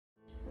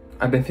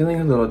I've been feeling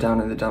a little down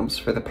in the dumps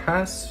for the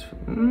past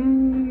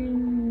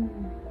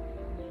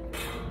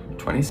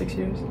 26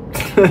 years.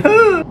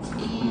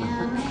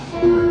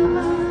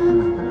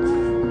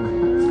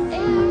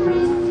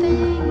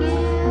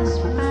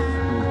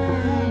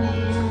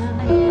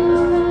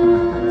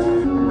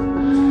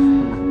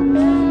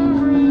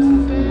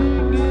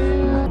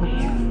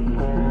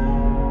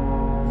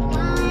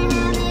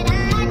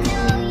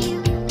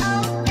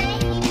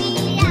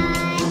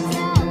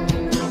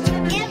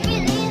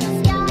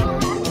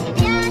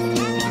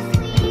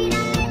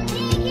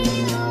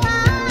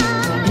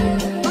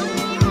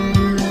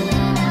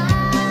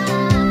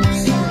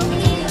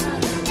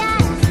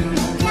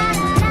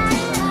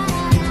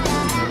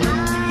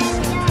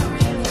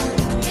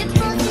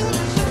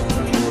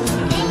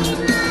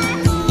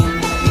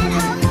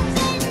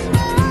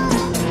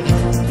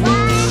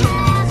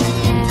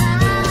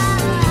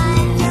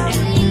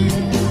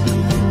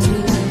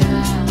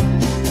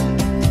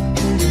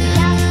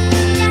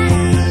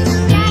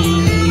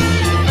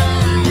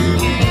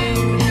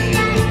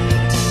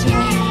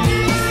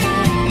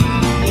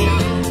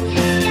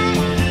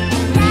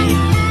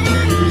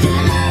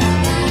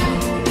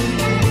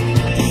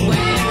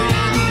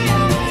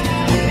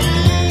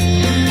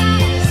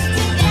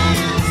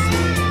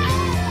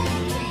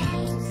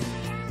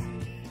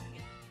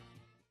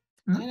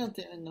 I don't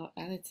even know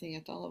anything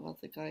at all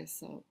about the guy,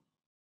 so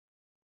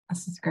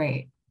this is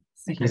great.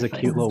 He's a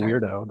cute little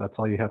weirdo. That's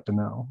all you have to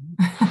know.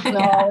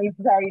 No, he's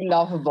very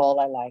lovable.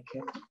 I like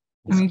him.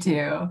 Me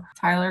too.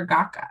 Tyler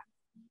Gaca.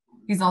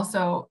 He's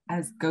also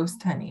as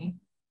Ghosthoney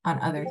on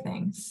other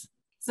things.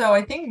 So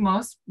I think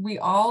we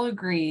all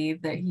agree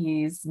that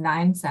he's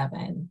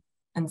 9'7"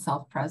 and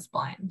self-pres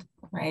blind,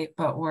 right?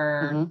 But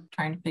we're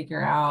trying to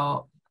figure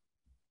out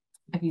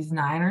if he's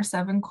 9 or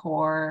 7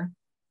 core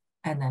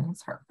and then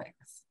his heart fix.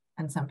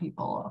 And some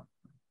people,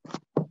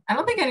 I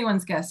don't think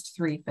anyone's guessed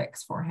 3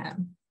 fix for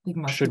him. I think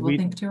most people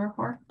think 2 or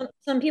 4.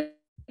 Some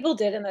people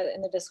did in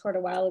the Discord a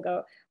while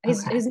ago.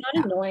 He's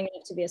not annoying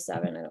enough to be a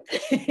 7. I don't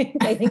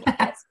think. I think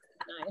that's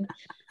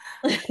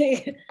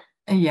 9.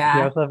 Yeah.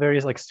 He also has a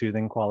very like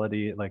soothing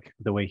quality. Like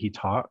the way he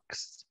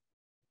talks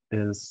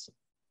is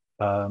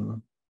not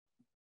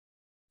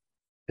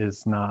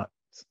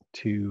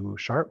too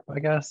sharp. I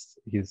guess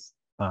he's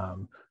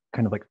kind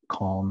of like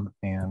calm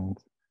and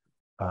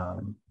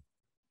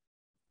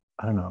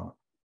I don't know.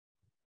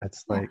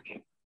 It's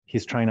like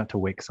he's trying not to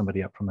wake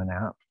somebody up from a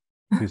nap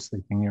who's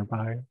sleeping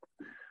nearby.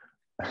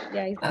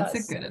 Yeah, that's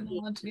a good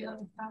analogy. I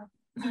like that.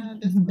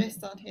 just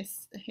based on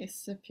his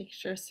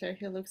pictures here,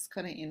 he looks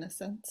kind of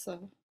innocent.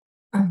 So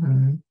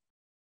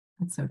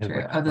that's so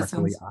true. Like this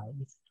one's...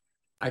 eyes.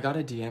 I got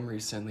a DM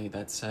recently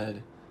that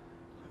said,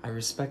 "I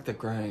respect the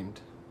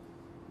grind,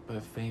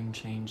 but fame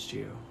changed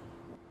you."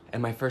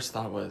 And my first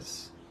thought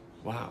was,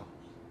 wow,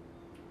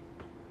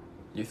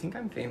 you think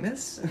I'm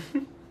famous?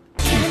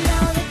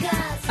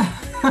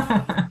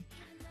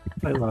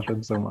 I love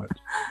him so much.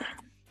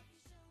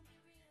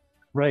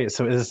 Right,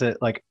 so is it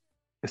like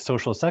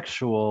social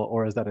sexual,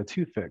 or is that a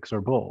 2 fix,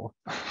 or both?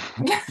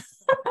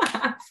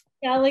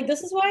 Yeah, like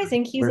this is why I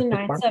think he's a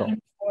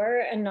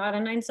 974 and not a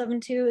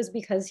 972, is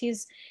because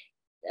he's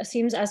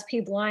seems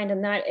SP blind,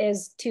 and that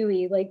is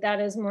 2E. Like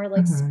that is more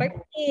like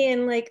spiky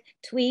and like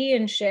twee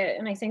and shit.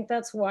 And I think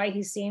that's why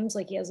he seems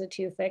like he has a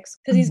 2 fix,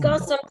 because he's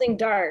got something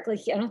dark.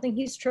 Like I don't think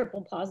he's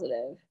triple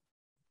positive.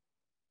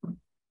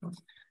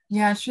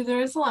 Yeah, sure.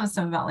 There is a lot of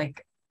stuff about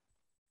like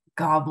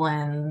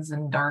goblins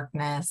and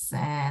darkness,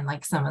 and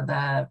like some of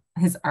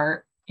his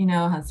art,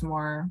 has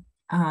more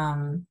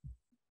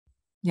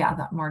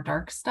that more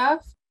dark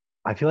stuff.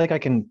 I feel like I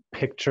can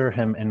picture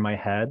him in my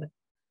head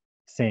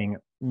saying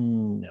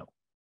no,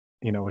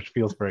 which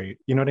feels very,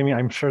 you know what I mean?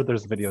 I'm sure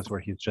there's videos where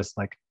he's just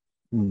like,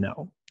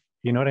 no,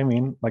 you know what I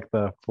mean? Like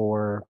the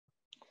 4,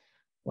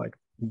 like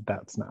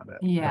that's not it.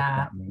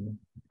 Yeah.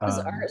 His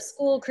art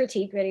school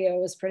critique video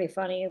was pretty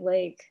funny.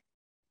 Like,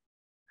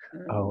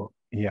 oh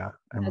yeah,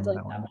 I remember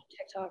that one on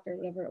TikTok or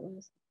whatever it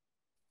was.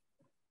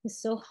 He's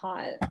so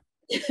hot.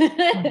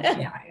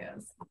 Yeah, he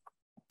is.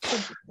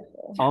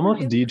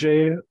 Almost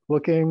DJ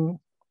looking,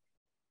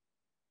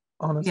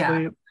 honestly.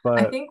 Yeah. But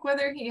I think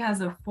whether he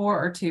has a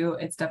 4 or 2,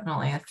 it's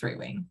definitely a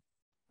 3-wing.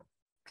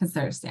 Because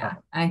there's and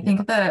I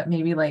think that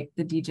maybe like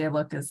the DJ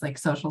look is like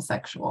social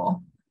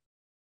sexual.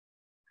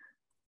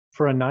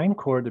 For a 9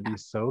 core to be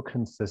so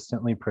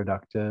consistently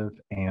productive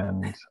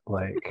and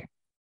like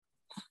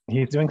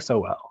he's doing so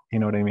well, you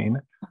know what I mean?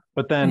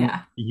 But then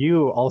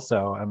you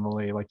also,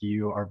 Emily, like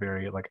you are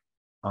very like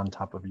on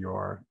top of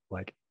your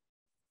like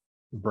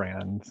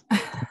brand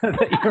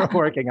that you're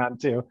working on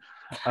too.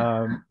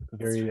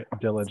 Very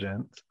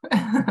diligent.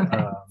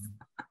 I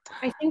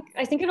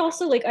think it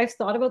also, like, I've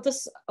thought about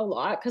this a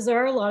lot because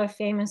there are a lot of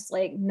famous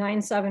like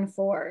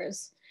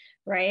 974s,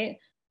 right?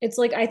 It's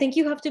like I think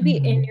you have to be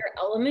in your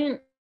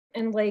element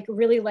and like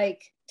really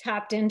like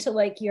tapped into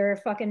like your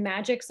fucking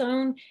magic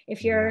zone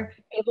if you're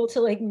able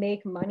to like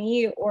make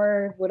money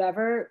or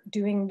whatever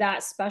doing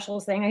that special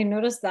thing. I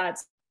noticed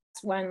that's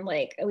when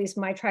like at least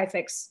my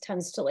trifix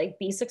tends to like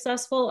be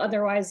successful.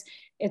 Otherwise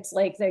it's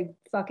like they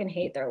fucking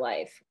hate their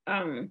life.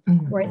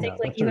 Where I think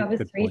like you have a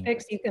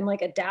 3-fix, you can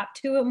like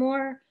adapt to it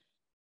more.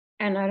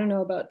 And I don't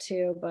know about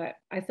 2, but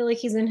I feel like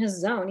he's in his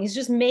zone. He's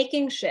just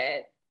making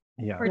shit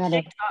for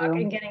TikTok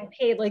and getting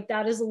paid. Like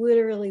that is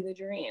literally the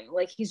dream.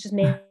 Like he's just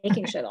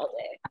making shit all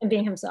day and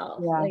being himself.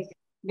 Like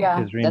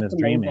his dream is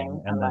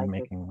dreaming and then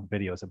making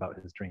videos about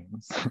his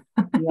dreams.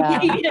 How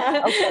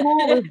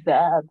cool is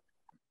that?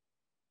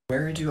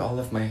 Where do all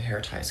of my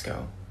hair ties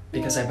go?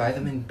 Because I buy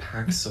them in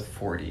packs of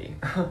 40.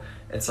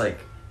 It's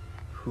like,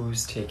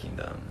 who's taking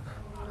them?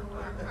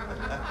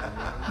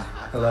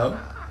 Hello?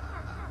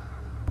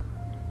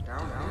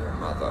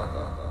 Mother.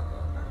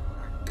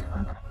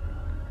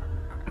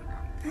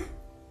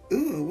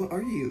 Ooh, what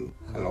are you?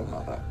 Hello,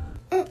 mother.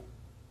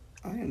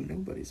 I am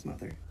nobody's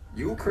mother.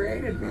 You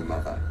created me,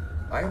 mother.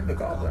 I am the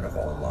goblin of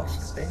all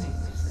lost things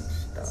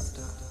and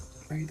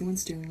stuff. Are you the one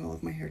stealing all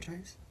of my hair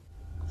ties?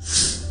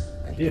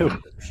 You.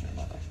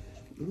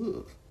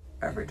 Ooh.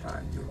 Every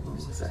time you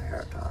lose a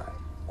hair tie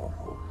or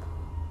hope,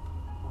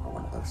 or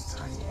one of those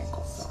tiny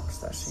ankle socks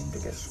that seem to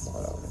get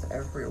smaller with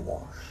every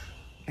wash.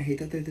 I hate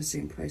that they're the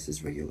same price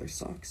as regular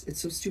socks.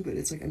 It's so stupid.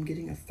 It's like I'm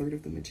getting a third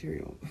of the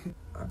material.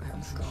 I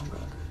become stronger.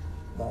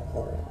 More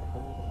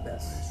whole.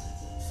 Yes.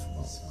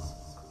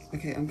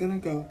 Okay, I'm gonna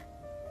go.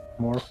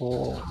 More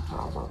whole.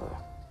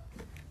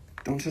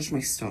 Don't touch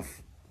my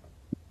stuff.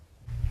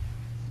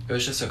 It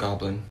was just a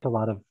goblin. A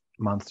lot of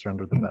monster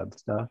under the bed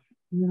stuff.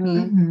 I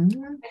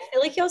feel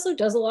like he also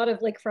does a lot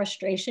of like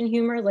frustration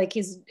humor. Like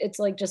it's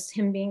like just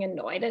him being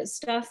annoyed at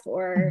stuff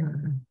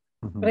or.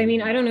 But I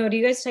mean, I don't know. Do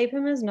you guys type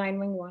him as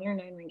 9-wing-1 or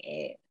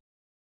 9-wing-8?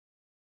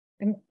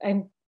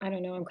 I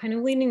don't know. I'm kind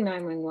of leaning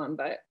 9-wing-1,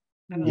 but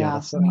I don't know.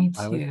 That's what Me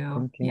I was too.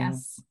 thinking.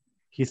 Yes.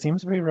 He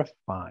seems very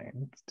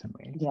refined to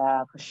me.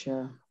 Yeah, for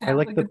sure. I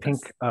like the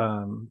pink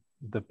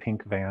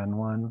van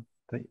one.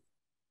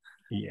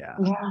 Yeah,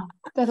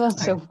 that was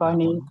so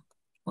funny.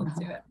 Let's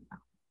do it.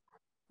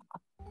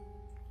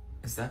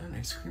 Is that an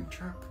ice cream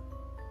truck?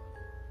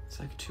 It's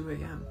like 2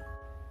 a.m.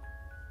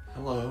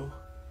 Hello?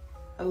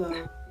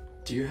 Hello?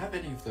 Do you have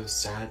any of those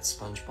sad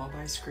SpongeBob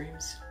ice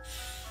creams?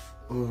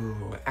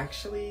 Ooh,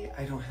 actually,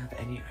 I don't have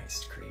any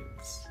iced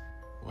creams.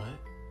 What?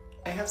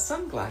 I have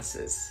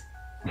sunglasses.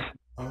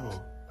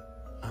 Oh,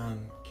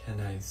 can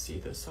I see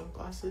the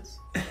sunglasses?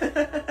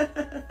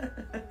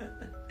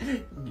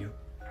 No.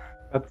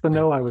 That's the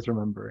no I was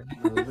remembering.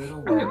 A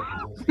little word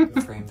will make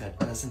a frame that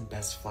doesn't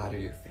best flatter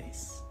your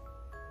face.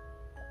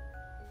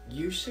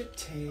 You should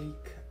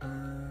take,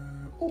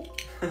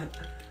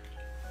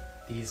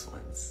 these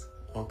ones.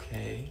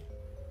 Okay.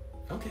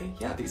 Okay,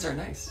 yeah, these are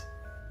nice.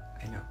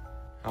 I know.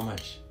 How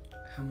much?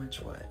 How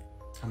much what?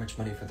 How much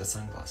money for the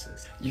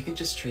sunglasses? You can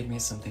just trade me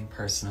something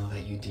personal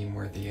that you deem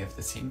worthy of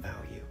the same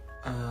value.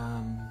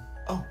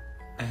 Oh,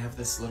 I have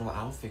this little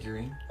owl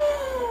figurine.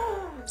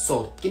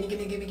 Sold.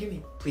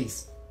 Gimme,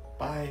 please.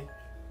 Bye.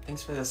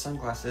 Thanks for the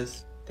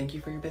sunglasses. Thank you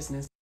for your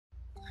business.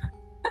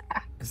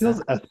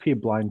 Feels SP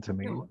blind to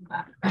me.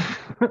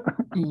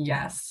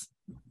 Yes,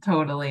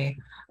 totally.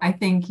 I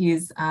think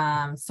he's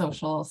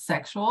social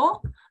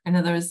sexual. I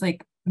know there's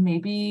like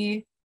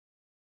maybe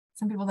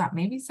some people that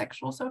maybe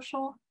sexual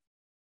social.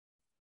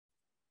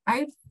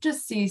 I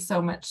just see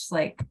so much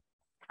like,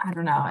 I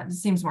don't know, it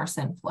seems more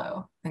sin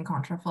flow than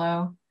contra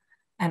flow.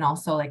 And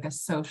also like a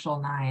social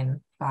 9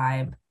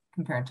 vibe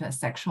compared to a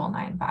sexual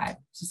 9 vibe.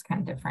 It's just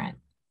kind of different.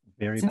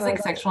 Seems like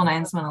sexual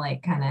 9s want to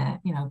like kind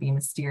of, be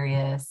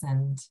mysterious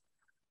and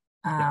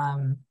I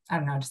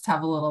don't know, just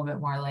have a little bit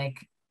more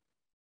like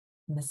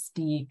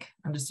mystique.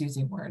 I'm just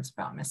using words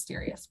about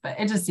mysterious, but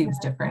it just seems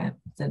different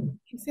than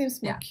He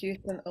seems more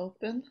cute and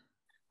open.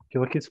 I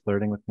feel like he's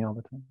flirting with me all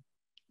the time.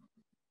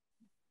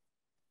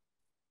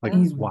 Like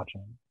he's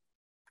watching.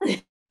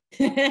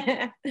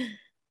 I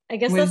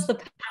guess that's the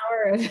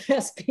power of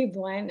SP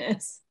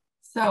blindness.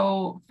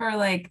 So for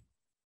like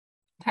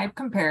type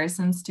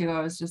comparisons too, I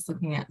was just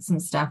looking at some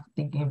stuff,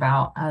 thinking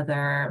about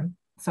other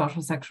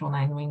social sexual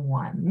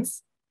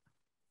 9-wing-1s.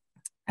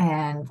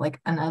 And like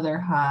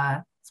another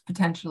it's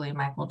potentially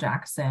Michael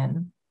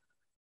Jackson,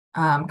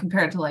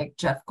 compared to like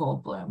Jeff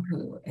Goldblum,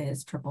 who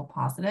is triple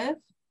positive.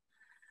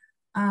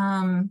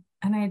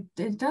 And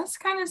it does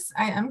kind of,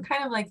 I'm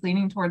kind of like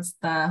leaning towards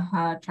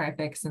the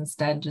trifix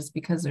instead, just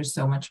because there's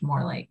so much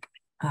more like,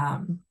 I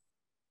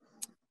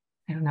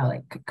don't know,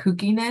 like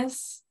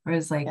kookiness,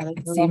 whereas like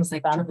it seems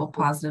like triple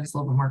positive is a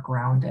little bit more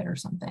grounded or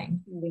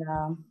something.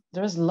 Yeah,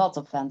 there's lots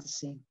of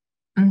fantasy.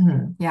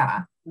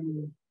 Yeah.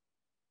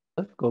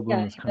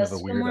 Goldblum is kind of a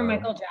weirdo. More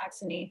Michael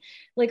Jackson-y.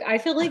 Like I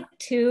feel like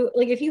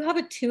if you have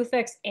a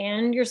 2-fix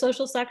and you're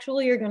social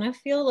sexual, you're gonna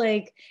feel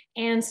like,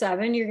 and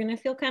 7, you're gonna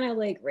feel kind of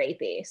like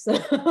rapey. So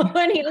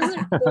when he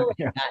doesn't feel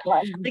like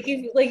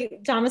that,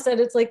 like Thomas said,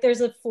 it's like there's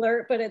a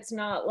flirt, but it's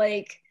not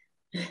like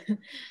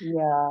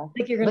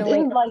like you're gonna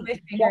wake up with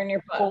a finger in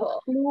your butthole.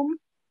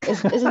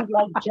 Isn't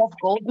like Jeff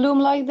Goldblum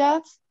like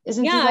that?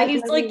 Isn't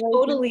he's like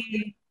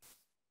totally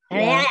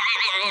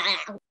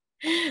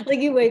like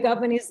you wake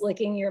up and he's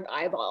licking your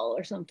eyeball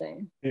or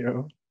something.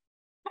 Ew.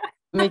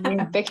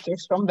 making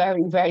pictures from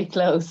very, very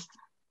close.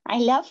 I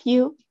love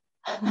you.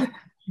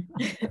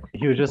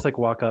 He would just like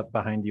walk up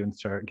behind you and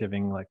start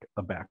giving like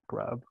a back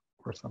rub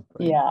or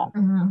something. Yeah.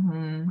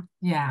 Mm-hmm.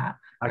 Yeah.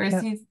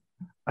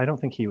 I don't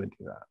think he would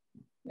do that.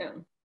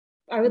 No,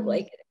 I would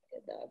like it if he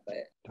did that, but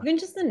even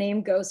just the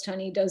name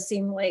Ghosthoney does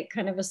seem like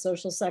kind of a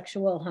social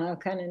sexual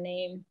kind of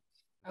name.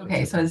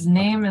 Okay, so his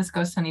name is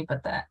Ghosthoney,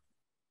 but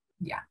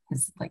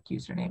his like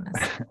username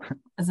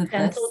is it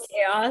Dental this?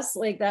 Chaos,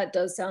 like that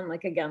does sound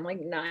like, again, like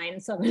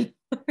 974.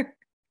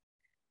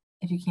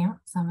 If you can't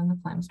summon the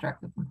flames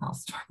directly from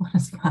Hellstorm, what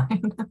is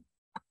fine?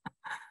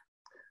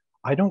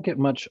 I don't get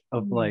much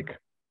of like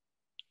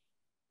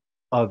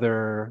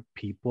other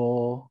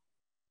people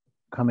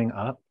coming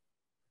up,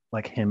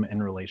 like him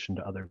in relation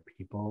to other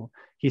people.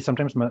 He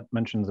sometimes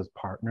mentions his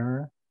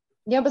partner.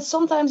 Yeah, but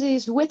sometimes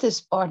he's with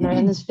his partner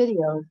in his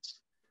videos.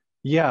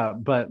 Yeah,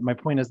 but my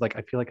point is like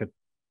I feel like a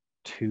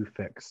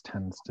trifix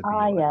tends to be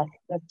like, yeah,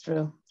 that's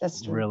true.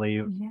 That's true.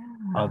 Really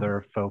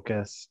other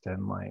focused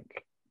and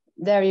like.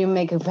 There you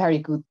make a very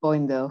good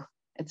point though.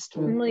 It's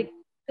true. And like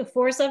the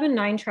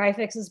 479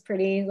 trifix is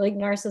pretty like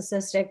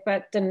narcissistic,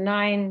 but the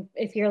 9,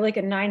 if you're like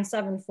a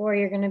 974,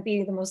 you're going to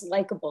be the most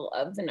likable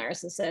of the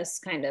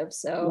narcissists, kind of.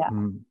 So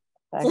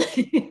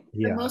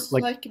the most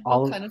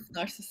likable kind of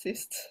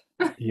narcissist.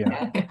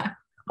 Yeah.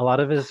 A lot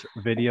of his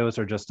videos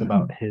are just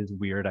about his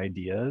weird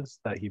ideas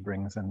that he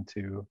brings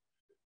into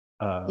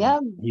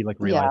he like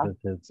realizes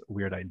his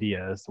weird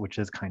ideas, which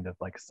is kind of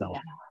like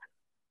self-focused.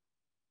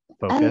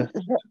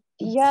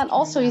 And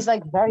also he's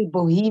like very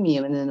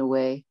bohemian in a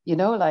way, you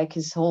know, like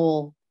his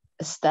whole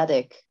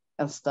aesthetic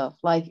and stuff,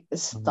 like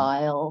his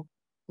style,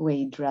 the way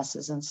he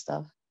dresses and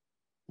stuff.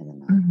 I don't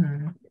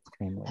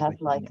know.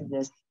 Have like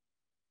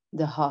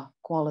the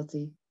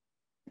quality.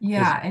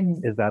 Yeah.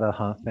 Is that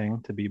a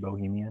thing to be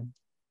bohemian?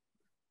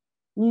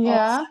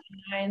 Yeah.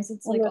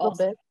 It's like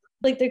also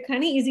like they're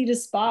kind of easy to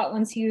spot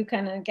once you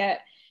kind of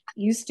get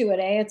used to it.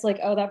 It's like,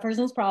 oh, that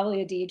person's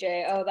probably a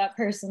DJ. Oh, that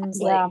person's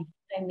like,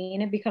 I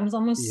mean, it becomes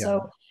almost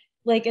so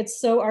like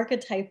it's so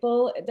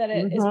archetypal that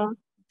it is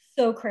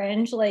so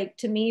cringe. Like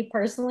to me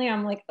personally,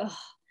 I'm like, ugh,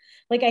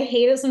 like I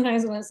hate it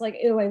sometimes when it's like,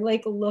 ew, I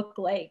like look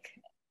like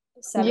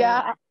 7.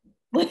 Yeah,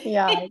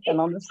 I can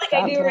understand.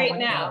 Like I do right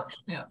now.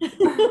 Yeah.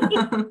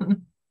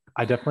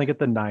 I definitely get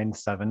the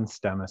 9-7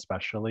 stem,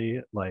 especially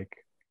like.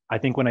 I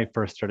think when I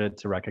first started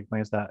to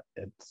recognize that,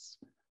 it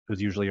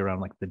was usually around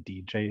like the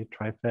DJ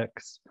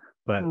trifix,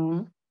 but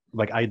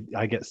like I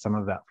get some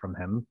of that from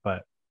him,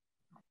 but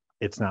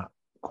it's not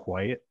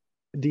quite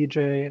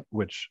DJ,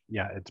 which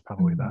it's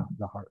probably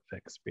the heart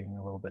fix being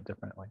a little bit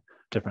different.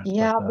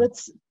 Yeah, but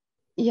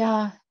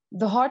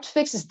the heart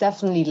fix is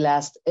definitely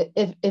last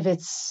if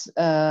it's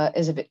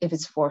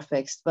 4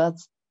 fixed, but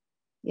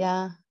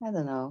I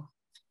don't know.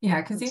 Yeah,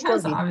 because he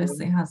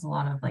obviously has a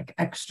lot of like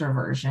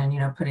extroversion, you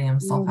know, putting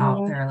himself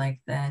out there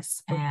like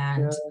this,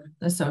 and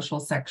the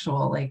social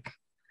sexual, like,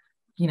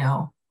 you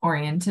know,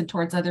 oriented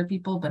towards other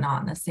people, but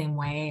not in the same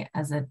way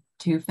as a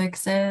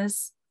 2-fix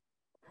is.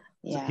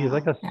 Yeah, he's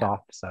like a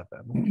soft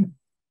 7.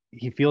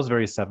 He feels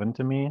very 7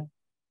 to me,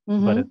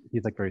 but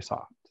he's like very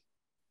soft.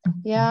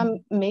 Yeah,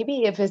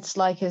 maybe if it's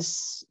like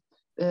his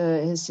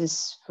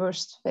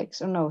first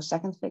fix or no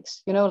second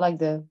fix, you know, like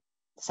the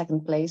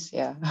second place.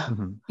 Yeah.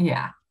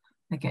 Yeah.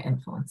 Like it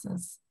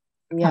influences.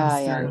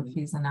 Yeah. If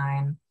he's a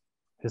 9.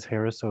 His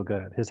hair is so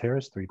good. His hair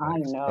is 3 bucks. I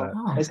know.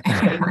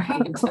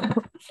 Right.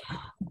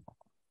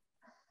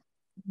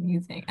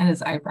 Amazing. And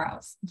his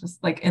eyebrows.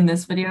 Just like in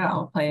this video,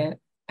 I'll play it.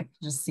 I can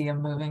just see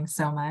him moving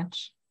so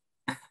much.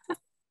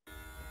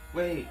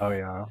 Wait. Oh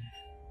yeah.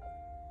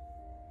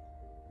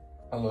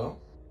 Hello?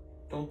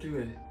 Don't do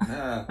it.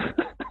 How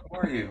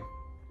are you?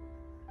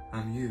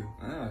 I'm you.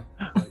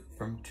 Like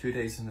from 2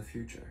 days in the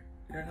future.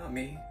 You're not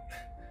me.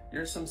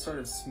 You're some sort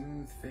of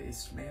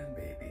smooth-faced man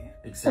baby.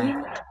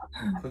 Exactly.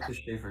 Put the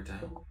shaver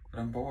down. But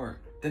I'm bored.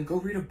 Then go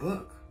read a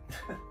book.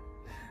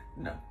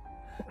 No.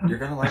 You're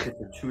gonna like it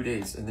for 2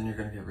 days, and then you're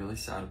gonna get really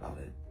sad about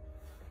it.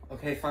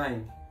 Okay,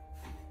 fine.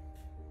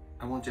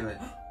 I won't do it.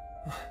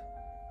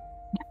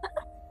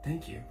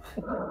 Thank you.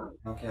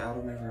 Okay, out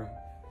of my room.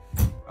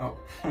 Oh,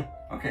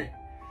 okay.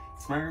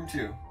 It's my room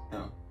too.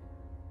 No.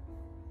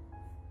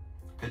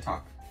 Good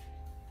talk.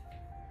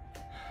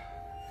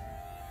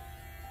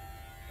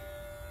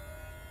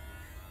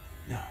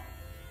 No.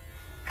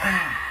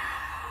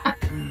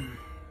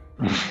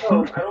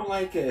 No, I don't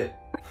like it.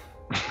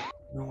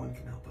 No one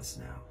can help us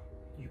now.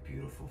 You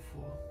beautiful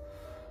fool.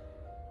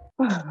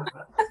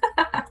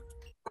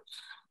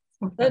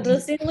 That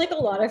does seem like a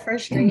lot of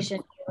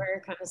frustration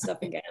humor kind of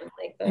stuff again.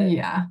 Like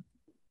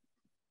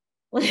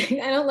like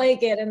I don't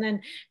like it, and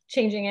then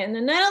changing it, and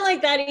then I don't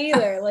like that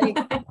either. Like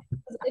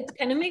it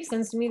kind of makes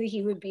sense to me that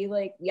he would be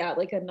like,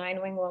 like a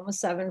 9-wing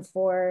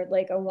 174,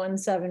 like a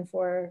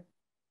 174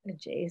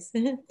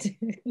 adjacent,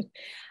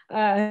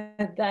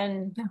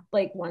 then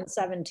like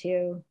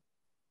 172.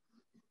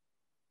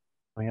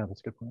 Oh yeah,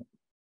 that's a good point.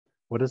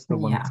 What is the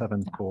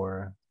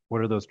 174?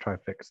 What are those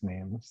trifix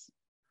names?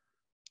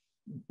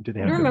 Do they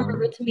have? I don't remember,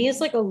 but to me, it's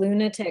like a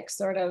lunatic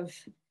sort of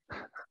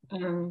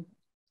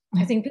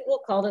I think people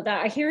called it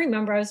that. I can't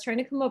remember. I was trying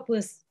to come up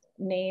with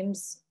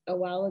names a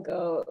while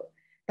ago.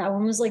 That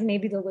one was like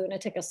maybe the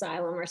lunatic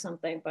asylum or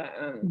something, but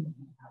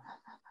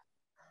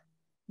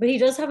he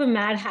does have a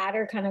Mad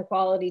Hatter kind of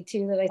quality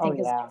too that I think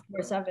is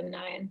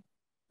 479.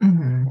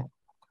 Mm-hmm.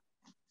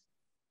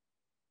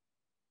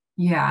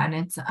 Yeah, and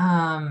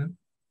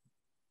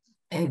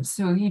it's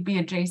so he'd be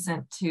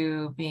adjacent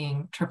to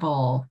being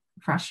triple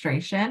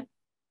frustration.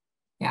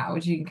 Yeah,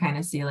 which you can kind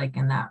of see like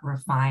in that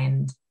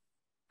refined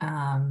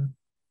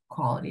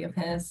quality of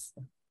his.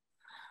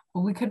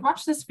 Well, we could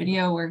watch this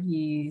video where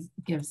he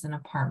gives an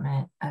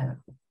apartment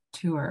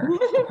tour.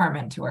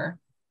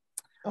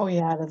 Oh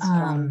yeah, that's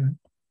fun.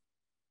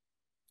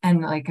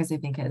 And like, because I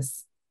think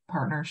his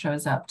partner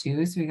shows up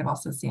too, so we could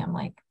also see him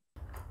like.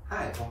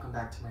 Hi, welcome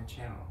back to my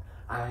channel.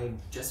 I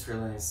just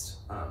realized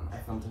I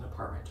filmed an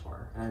apartment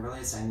tour, and I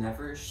realized I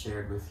never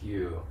shared with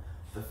you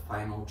the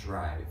final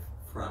drive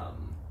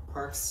from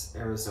Parks,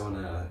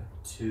 Arizona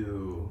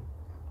to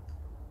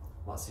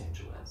Los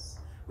Angeles.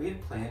 We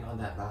had planned on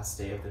that last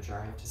day of the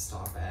drive to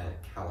stop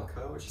at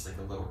Calico, which is like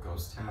a little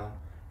ghost town.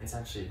 It's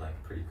actually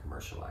like pretty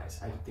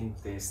commercialized. I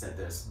think they said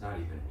there's not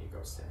even any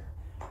ghosts there.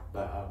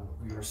 But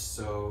we were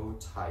so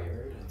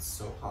tired and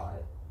so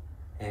hot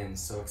and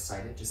so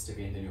excited just to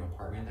be in the new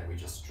apartment that we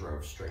just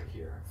drove straight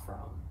here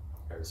from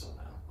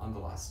Arizona on the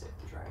last day of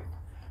the drive.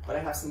 But I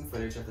have some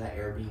footage of that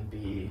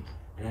Airbnb,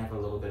 and I have a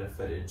little bit of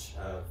footage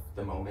of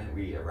the moment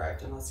we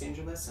arrived in Los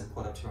Angeles and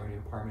pulled up to our new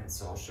apartment,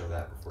 so I'll show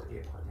that before the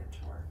apartment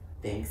tour.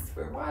 Thanks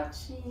for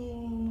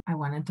watching. I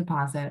wanted to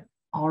pause it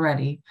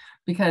already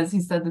because he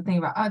said the thing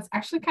about, oh, it's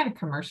actually kind of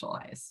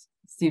commercialized.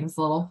 Seems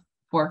a little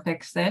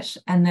forfix-ish.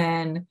 And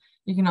then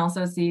you can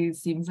also see,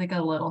 seems like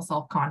a little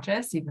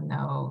self-conscious, even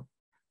though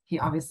he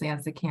obviously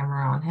has the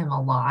camera on him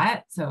a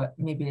lot. So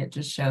maybe it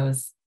just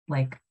shows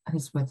like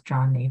his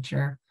withdrawn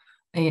nature,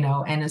 you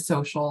know, and a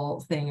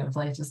social thing of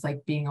like, just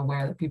like being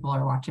aware that people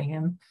are watching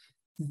him.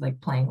 He's like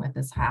playing with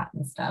his hat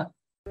and stuff.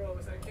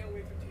 Rose, I can't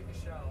wait to take a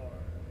shower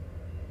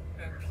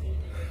and pee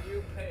in a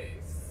new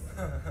place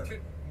to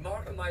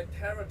mark my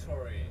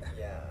territory.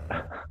 Yeah.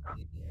 I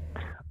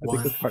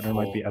think his partner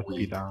might be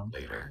FP down.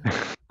 Later.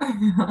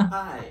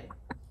 Hi.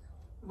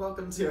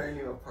 Welcome to our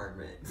new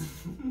apartment.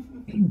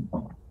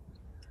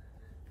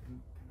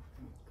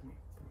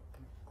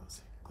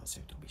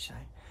 Closer, don't be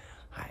shy.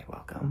 Hi,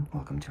 welcome.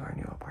 Welcome to our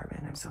new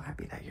apartment. I'm so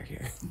happy that you're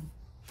here.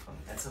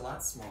 It's a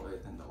lot smaller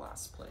than the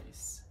last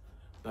place,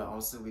 but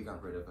also we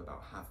got rid of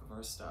about half of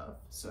our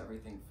stuff, so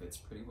everything fits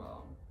pretty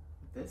well.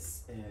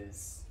 This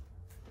is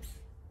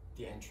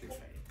the entryway.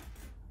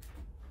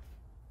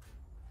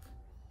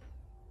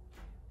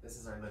 This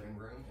is our living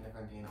room, and if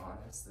I'm being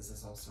honest, this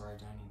is also our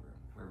dining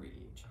room where we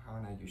eat. How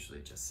and I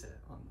usually just sit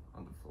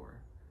on the floor,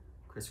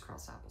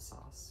 crisscross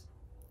applesauce,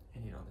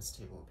 and eat on this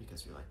table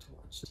because we like to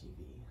watch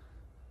TV.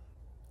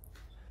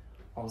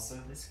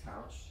 Also, this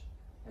couch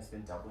has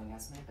been doubling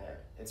as my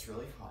bed. It's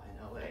really hot in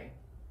LA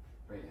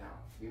right now.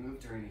 We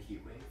moved during a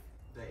heat wave.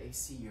 The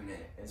AC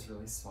unit is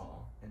really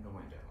small in the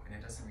window, and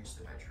it doesn't reach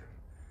the bedroom.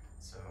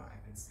 So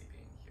I've been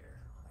sleeping here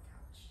on the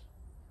couch,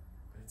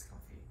 but it's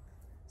comfy.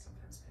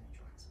 Sometimes Penny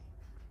joins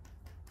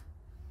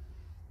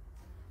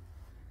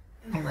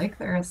me. I like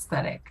their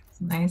aesthetic.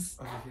 It's nice,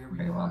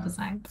 very well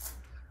designed.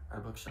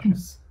 Our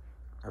bookshelves,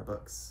 our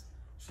books.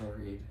 Should I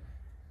read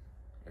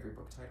every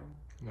book title?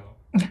 No.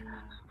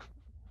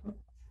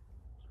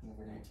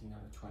 Number 19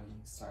 out of 20,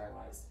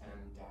 stylized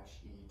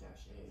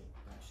M-E-A-N-N-G.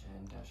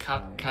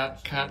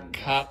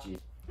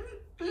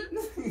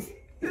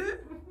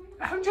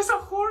 I'm just a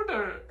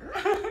hoarder.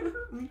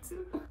 Me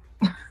too.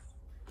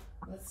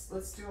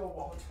 Let's do a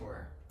wall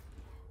tour.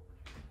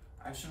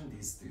 I've shown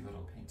these 3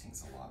 little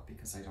paintings a lot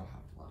because I don't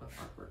have a lot of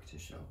artwork to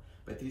show.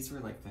 But these were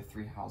like the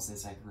 3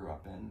 houses I grew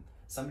up in.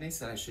 Somebody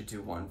said I should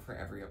do one for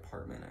every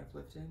apartment I've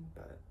lived in,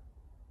 but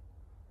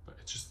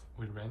it's just,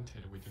 we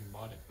rented, we didn't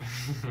buy it.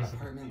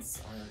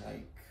 apartments are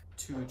like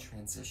too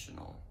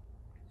transitional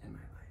in my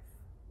life.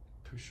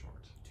 Too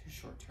short. Too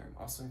short term.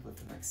 Also, I've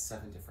lived in like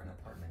 7 different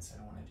apartments. I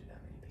don't want to do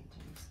that many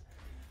paintings.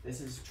 This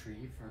is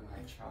Tree from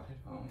my childhood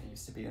home. It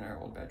used to be in our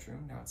old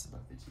bedroom. Now it's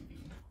above the TV.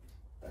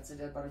 That's a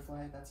dead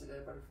butterfly. That's a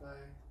dead butterfly.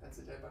 That's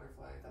a dead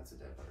butterfly. That's a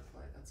dead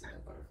butterfly. That's a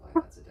dead butterfly.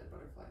 That's a dead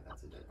butterfly.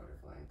 That's a dead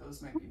butterfly.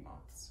 Those might be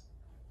moths.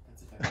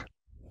 That's a dead butterfly.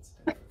 That's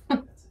a dead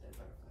butterfly. That's a dead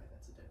butterfly.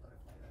 That's a dead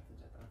butterfly. That's a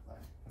dead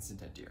butterfly. That's a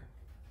dead deer.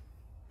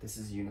 This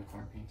is a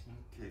unicorn painting.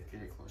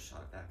 Get a close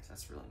shot of that because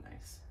that's really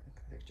nice.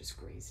 They're just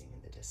grazing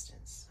in the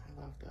distance. I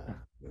love the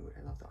mood.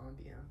 I love the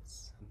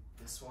ambiance.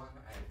 This one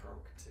I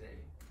broke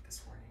today,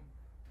 this morning.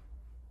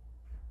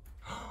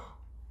 Oh,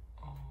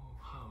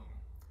 how?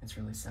 It's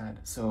really sad.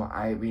 So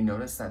we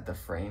noticed that the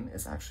frame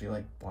is actually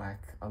like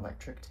black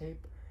electric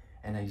tape,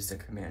 and I used a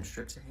command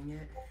strip to hang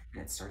it,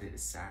 and it started to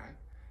sag.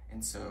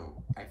 And so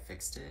I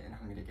fixed it and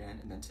hung it again,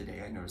 and then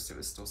today I noticed it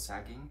was still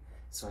sagging,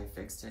 so I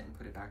fixed it and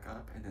put it back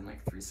up, and then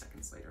like 3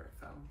 seconds later it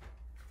fell.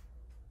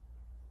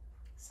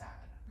 Sad.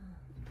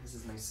 This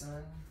is my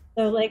son.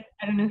 So like,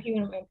 I don't know if you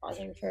wouldn't mind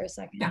pausing for a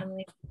second,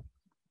 Emily.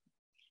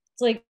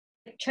 It's like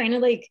trying to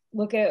like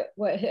look at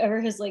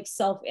whatever his like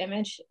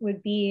self-image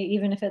would be,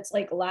 even if it's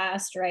like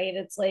last, right?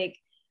 It's like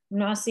I'm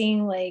not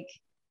seeing like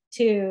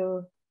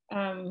two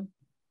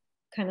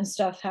kind of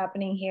stuff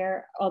happening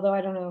here, although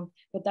I don't know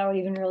what that would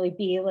even really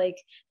be. Like,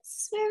 this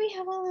is where we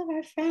have all of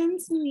our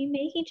friends and we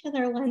make each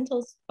other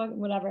lentils,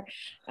 whatever.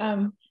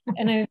 And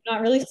I'm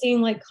not really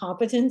seeing like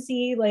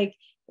competency, like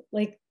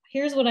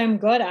here's what I'm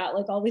good at,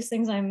 like all these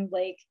things I'm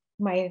like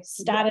my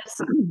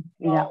status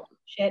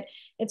shit.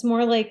 It's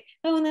more like,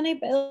 oh, and then I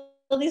built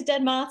all these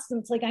dead moths and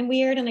it's like I'm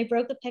weird and I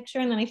broke the picture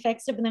and then I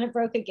fixed it but then it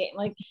broke again,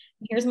 like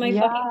here's my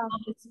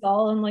fucking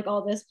skull and like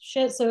all this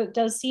shit. So it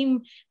does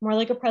seem more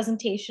like a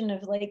presentation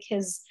of like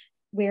his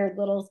weird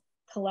little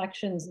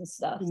collections and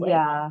stuff. Like,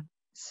 yeah,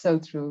 so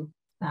true.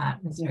 That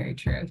is very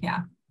true.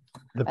 Yeah.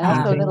 And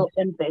also a little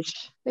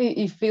impish.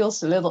 He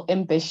feels a little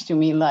impish to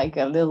me, like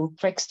a little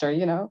trickster,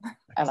 you know.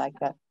 I like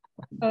that.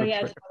 Oh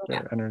yeah,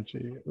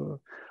 energy.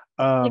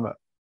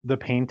 The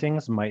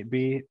paintings might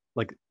be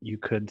like, you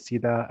could see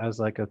that as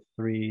like a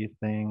 3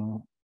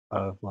 thing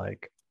of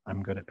like,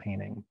 I'm good at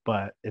painting,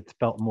 but it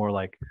felt more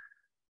like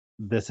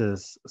this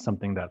is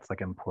something that's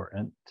like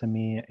important to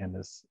me, and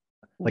this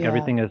like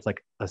everything is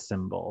like a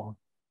symbol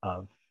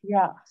of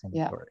some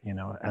sort, you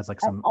know, as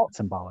like some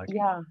symbolic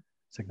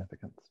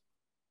significance.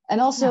 And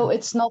also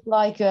it's not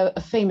like a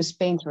famous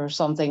painter or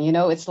something, you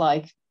know, it's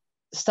like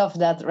stuff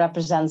that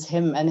represents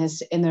him and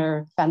his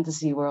inner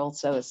fantasy world.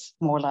 So it's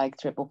more like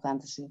triple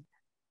fantasy.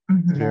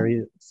 It's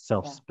very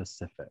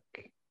self-specific.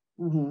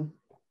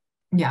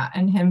 Yeah,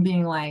 and him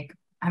being like,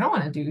 I don't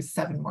want to do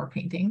 7 more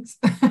paintings.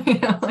 You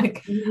know,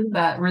 like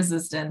that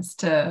resistance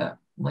to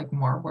like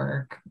more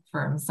work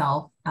for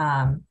himself.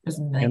 There's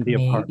like, and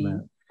the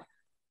apartment,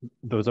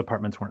 those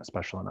apartments weren't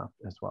special enough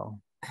as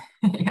well.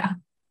 Yeah.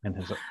 And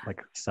his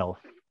like self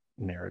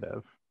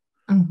narrative.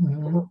 Yeah.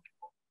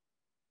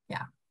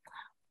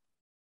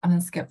 I'm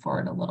gonna skip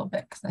forward a little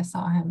bit because I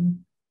saw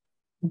him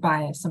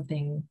buy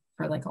something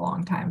for like a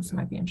long time, so it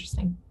might be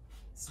interesting.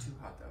 It's too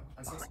hot though.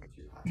 I'm saying it's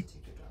too hot to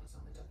take your jobs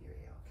on the WA,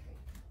 okay?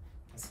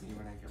 I'll see you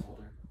when I get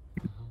older.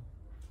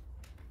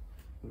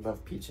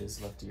 Love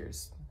peaches, love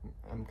deers.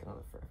 I'm gonna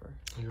live forever.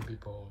 You'll be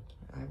bald.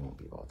 I won't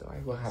be bald though. I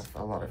will have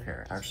a lot of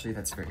hair. Actually,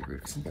 that's very rude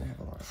because I'm gonna have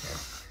a lot of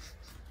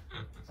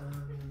hair.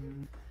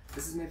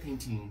 This is my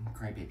painting,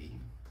 Crybaby.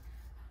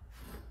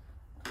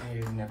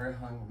 I've never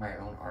hung my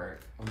own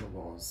art on the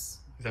walls.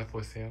 Is that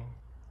for sale?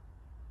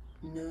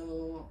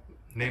 No.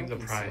 Name the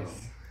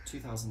price. So.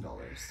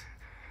 $2,000.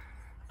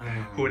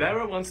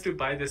 Whoever wants to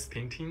buy this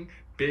painting,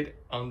 bid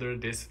under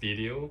this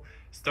video.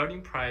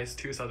 Starting price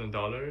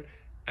 $2,000.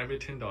 Every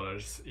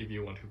 $10 if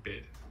you want to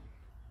bid.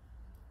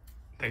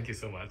 Thank you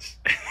so much.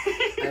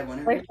 I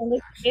want to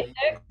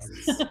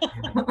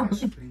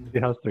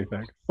It has 3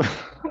 things.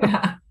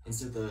 Yeah.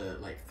 Instead of the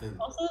like the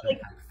also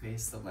like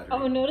face, the letter.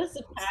 Oh, notice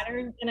the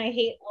pattern, and I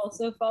hate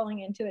also falling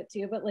into it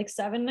too. But like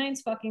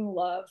 7-9s fucking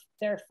love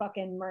their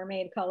fucking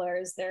mermaid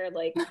colors. They're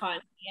like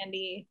cotton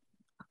candy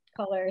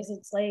colors.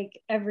 It's like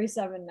every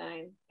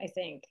 7-9, I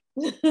think.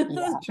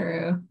 That's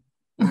true.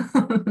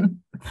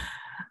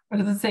 What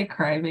does it say?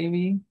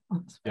 Crybaby?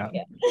 Yeah.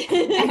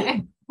 Yeah.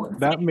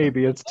 That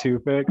maybe it's 2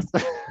 fix.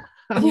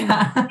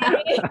 Yeah.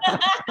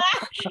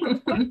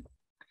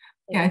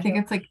 Yeah, I think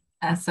it's like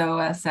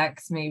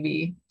SOSX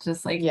maybe,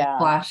 just like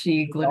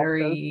flashy,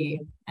 glittery.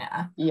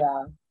 Yeah,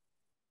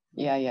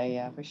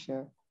 for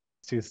sure.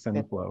 It's too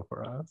synflow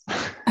for us.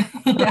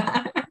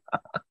 Yeah.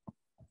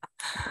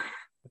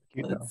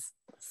 Cute, let's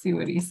see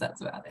what he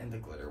says about it. And the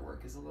glitter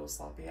work is a little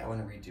sloppy. I want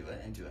to redo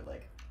it and do it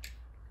like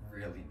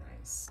really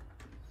nice.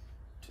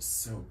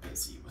 Just so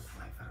busy with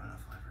life. I don't know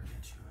if I'll ever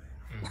get to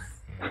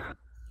it.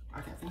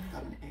 Okay, I think I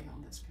got an A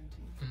on this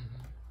painting.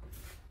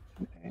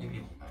 Maybe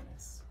a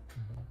minus.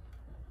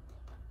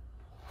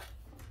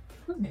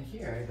 And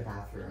here, the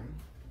bathroom.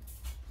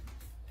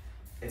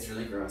 It's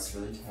really gross,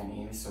 really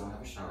tiny. We still don't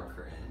have a shower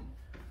curtain.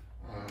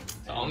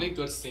 The only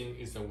good thing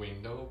is the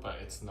window, but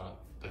it's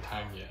not the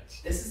time yet.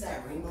 This is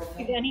that rainbow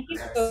thing. Again, he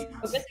keeps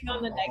focusing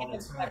on the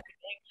negatives of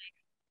everything.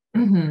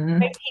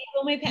 Mm-hmm.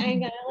 I'm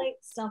gonna like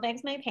still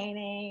fix my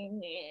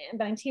painting,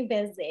 but I'm too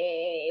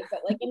busy. But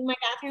like in my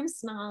bathroom's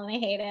small and I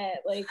hate it.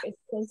 Like it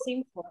does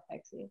seem floor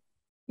fixy.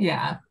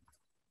 Yeah,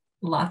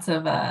 lots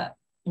of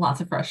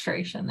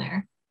frustration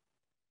there.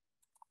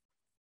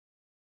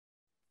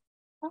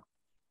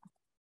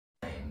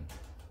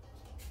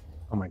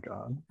 Oh my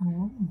god.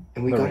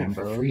 And we got it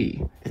for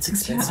free. It's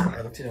expensive.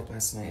 I looked it up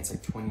last night. It's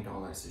like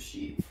 $20 a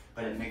sheet,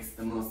 but it makes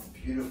the most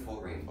beautiful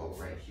rainbow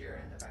right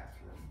here in the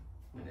bathroom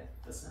when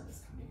the sun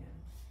is coming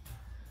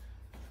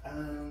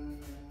in.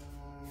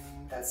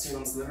 That's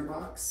Salem's litter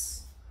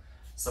box.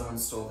 Someone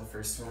stole the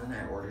first one.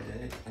 I ordered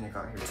it and it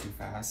got here too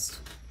fast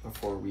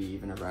before we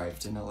even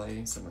arrived in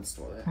LA. Someone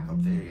stole it. I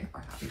hope they are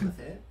happy with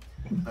it.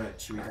 But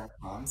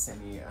Chewy.com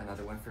sent me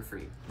another one for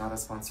free. Not a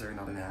sponsor,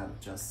 not an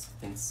ad, just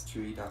thanks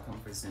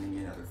Chewy.com for sending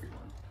me another free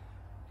one.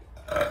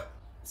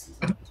 Excuse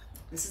me.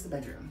 This is the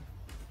bedroom.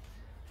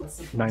 What's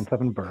the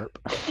 9-7 burp.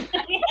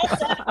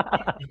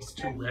 It's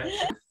too wet.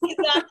 He's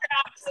got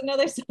perhaps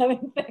another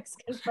 7 fix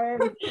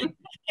confirmed.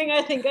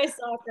 I think I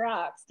saw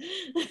Crocs.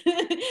 I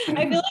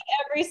feel like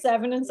every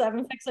 7 and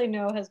 7 fix I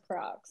know has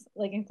Crocs,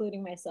 like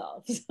including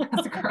myself.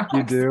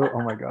 You do?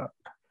 Oh my God.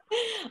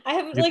 I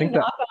have like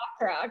knockoff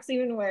Crocs,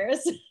 even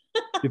worse.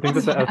 You think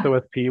that the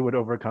SOSP would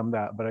overcome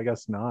that, but I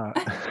guess not.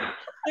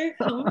 They're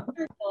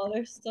comfortable.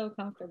 They're so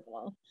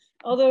comfortable.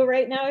 Although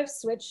right now I've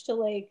switched to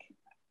like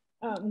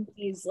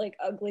these like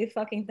ugly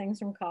fucking things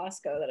from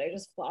Costco that I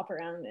just flop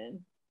around in.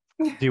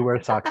 Do you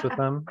wear socks with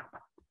them?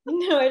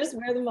 No, I just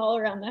wear them all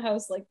around the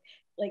house like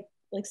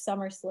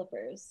summer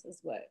slippers is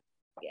what.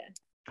 Yeah.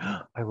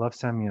 I love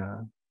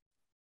Samya.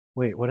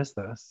 Wait, what is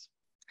this?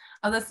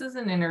 Oh, this is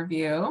an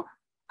interview.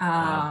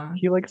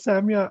 He likes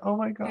Samya. Oh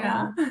my God.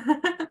 Yeah.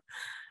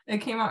 It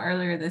came out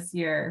earlier this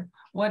year.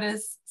 What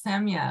is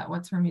Samya?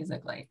 What's her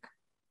music like?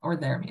 Or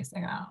their music?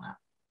 I don't know. I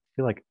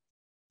feel like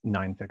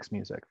 9fix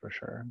music for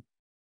sure.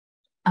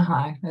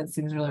 That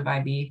seems really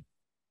vibey.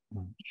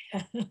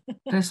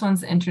 This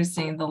one's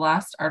interesting. The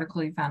last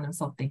article he found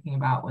himself thinking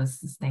about was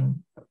this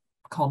thing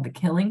called the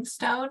Killing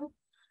Stone,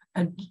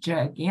 a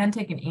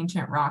gigantic and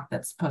ancient rock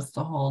that's supposed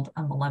to hold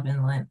a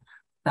malevolent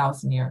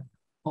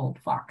 1,000-year-old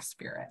fox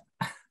spirit.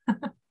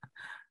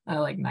 I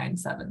like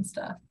 9/7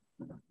 stuff.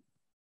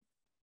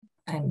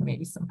 And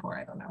maybe some 4,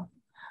 I don't know.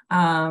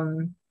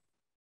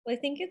 I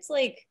think it's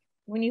like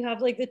when you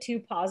have like the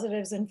 2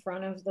 positives in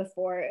front of the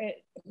 4,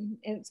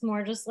 it's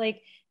more just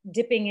like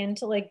dipping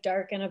into like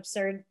dark and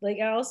absurd. Like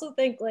I also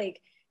think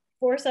like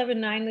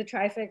 479, the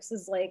trifix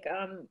is like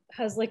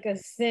has like a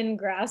thin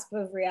grasp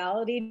of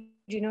reality.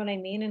 Do you know what I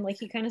mean? And like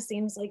he kind of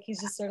seems like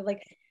he's just sort of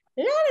like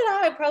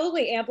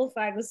probably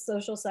amplified with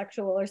social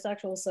sexual or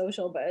sexual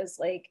social, but it's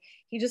like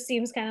he just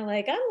seems kind of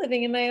like I'm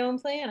living in my own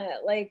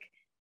planet, like,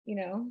 you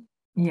know.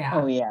 Yeah.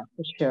 Oh yeah,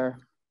 for sure.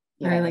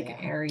 Very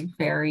like airy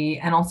fairy,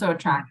 and also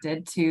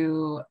attracted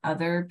to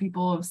other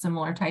people of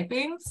similar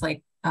typings,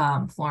 like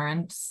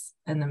Florence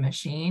and the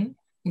Machine.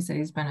 He said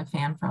he's been a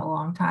fan for a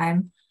long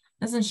time.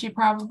 Isn't she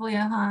probably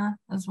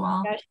as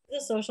well? Yeah,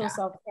 she's a social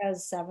self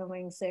as 7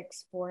 wing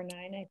 6 4 9,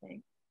 I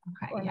think.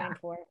 Okay, or 9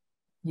 4.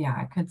 Yeah,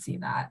 I could see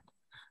that.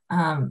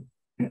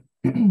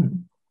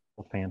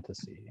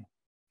 Fantasy.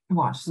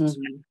 Watched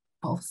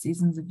both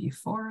seasons of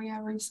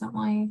Euphoria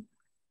recently.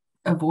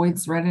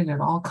 Avoids Reddit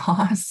at all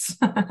costs.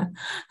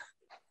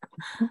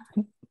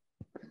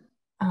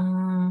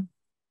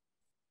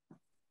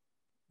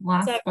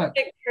 Last book.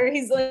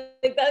 He's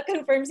like that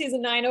confirms he's a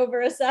 9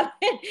 over a 7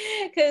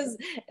 because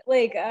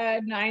like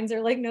 9s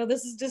are like, no,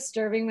 this is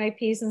disturbing my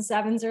peace, and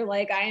 7s are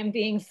like, I am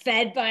being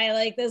fed by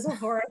like this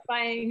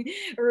horrifying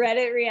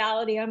Reddit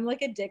reality. I'm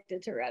like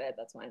addicted to Reddit.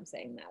 That's why I'm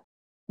saying that.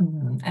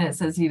 And it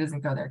says he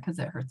doesn't go there because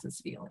it hurts his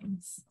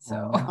feelings.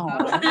 So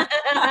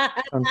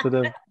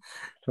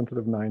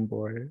sensitive 9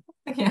 boy.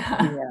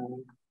 Yeah.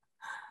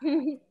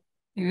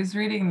 He was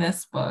reading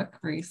this book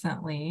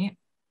recently,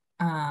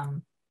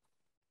 A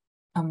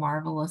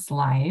Marvelous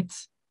Light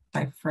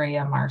by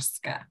Freya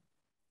Marska.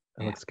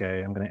 It looks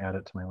gay. I'm going to add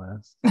it to my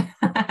list.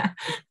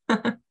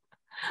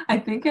 I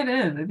think it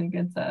is. I think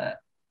it's I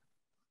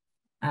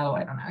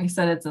don't know. He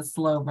said it's a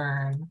slow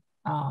burn,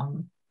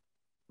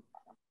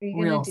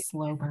 real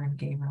slow burn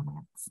gay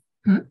romance.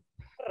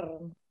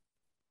 Are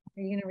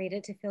you going to read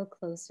it to feel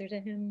closer to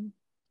him?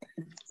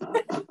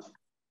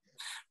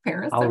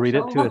 I'll read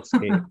it to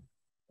escape.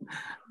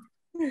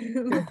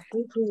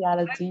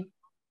 Reality.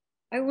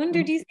 I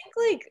wonder, do you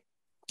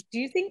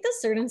think that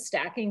certain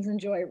stackings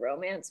enjoy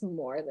romance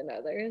more than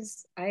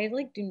others? I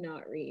like do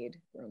not read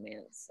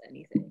romance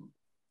anything.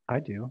 I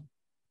do.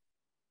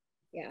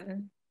 Yeah.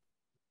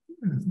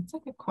 That's a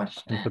good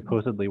question. And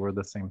supposedly we're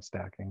the same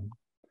stacking.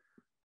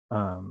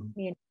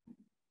 Yeah.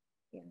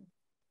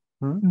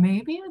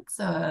 Maybe it's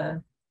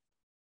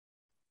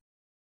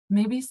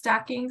maybe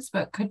stackings,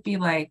 but could be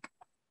like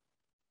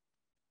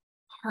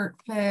heart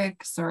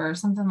fix or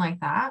something like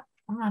that.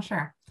 I'm not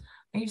sure.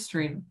 I used to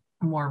read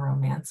more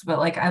romance, but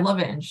like I love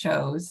it in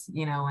shows,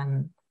 you know,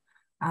 and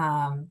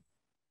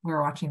we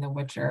were watching The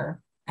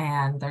Witcher,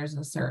 and there's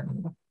a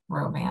certain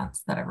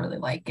romance that I really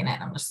like in it.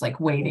 I'm just like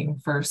waiting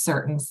for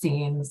certain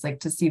scenes, like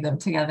to see them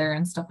together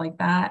and stuff like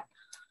that.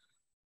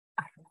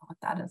 I don't know what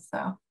that is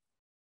though.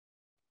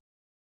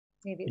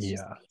 Maybe it's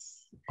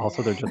just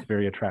also they're just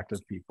very attractive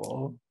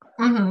people.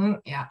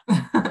 Yeah.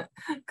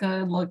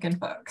 Good looking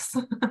folks.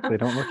 They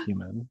don't look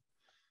human.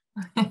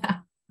 Yeah.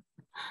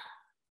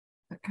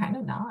 But kind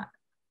of not.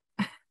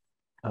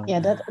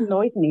 Yeah, that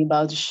annoyed me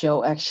about the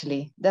show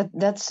actually. That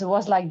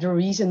was like the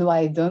reason why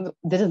I didn't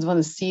want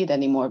to see it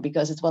anymore,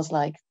 because it was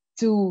like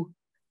too,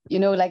 you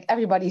know, like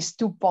everybody's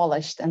too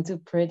polished and too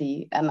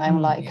pretty, and I'm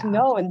like,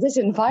 no, in this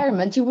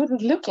environment you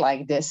wouldn't look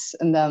like this,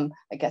 and then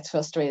I get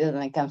frustrated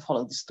and I can't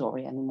follow the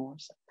story anymore.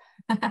 So.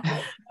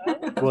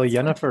 Well,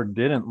 Yennefer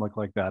didn't look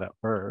like that at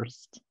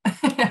first.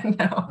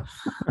 No,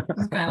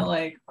 it's kind of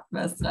like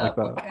messed up,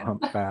 like the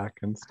humpback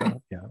and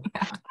stuff. Yeah.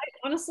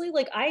 Honestly,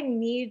 like I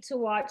need to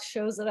watch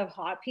shows that have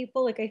hot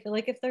people. Like I feel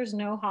like if there's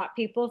no hot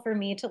people for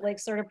me to like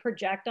sort of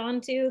project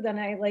onto, then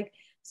I like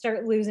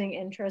start losing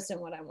interest in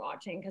what I'm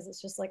watching because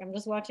it's just like I'm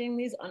just watching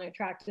these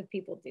unattractive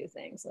people do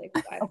things. Like,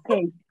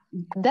 okay,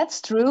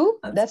 that's true.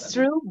 That's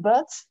true,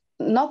 but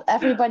not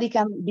everybody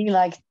can be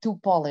like too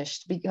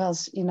polished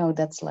because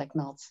that's like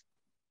not.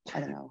 I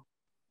don't know.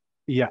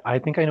 Yeah, I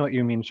think I know what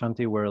you mean,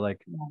 Shanti. Where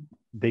like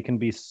they can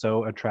be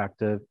so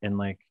attractive in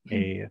like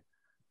a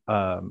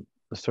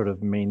sort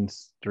of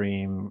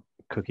mainstream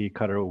cookie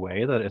cutter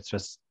way that it's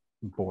just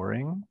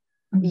boring.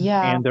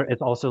 Yeah. And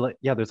it's also like,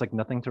 yeah, there's like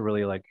nothing to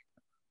really like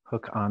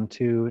hook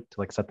onto to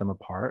like set them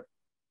apart.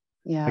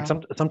 Yeah. Like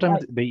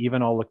sometimes they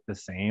even all look the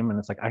same, and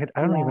it's like I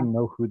don't even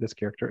know who this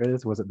character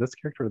is. Was it this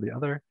character or the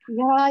other?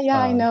 Yeah,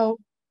 I know.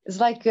 It's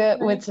like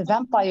with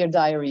Vampire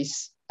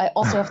Diaries. I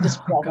also have this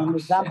problem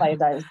with Vampire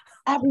Diaries.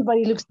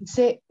 Everybody looks the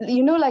same,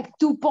 like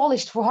too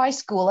polished for high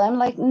school. I'm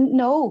like,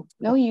 no,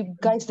 you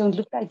guys don't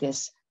look like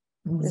this.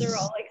 They're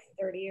all like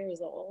 30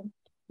 years old.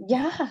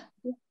 Yeah.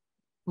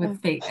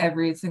 With fake,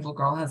 every single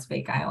girl has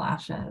fake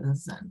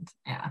eyelashes, and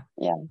yeah.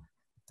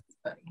 It's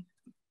funny.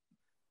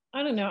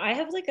 I don't know. I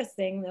have like a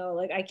thing though.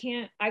 Like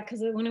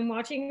because when I'm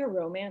watching a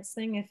romance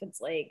thing, if it's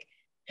like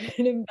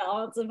an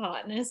imbalance of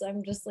hotness,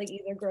 I'm just like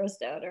either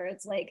grossed out or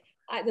it's like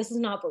this is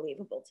not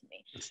believable to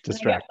me. It's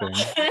distracting.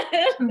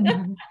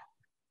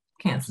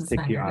 Can't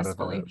suspend your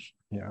disbelief.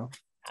 Yeah.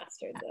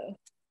 Bastard though.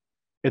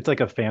 It's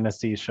like a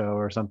fantasy show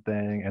or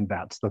something, and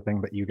that's the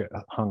thing that you get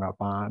hung up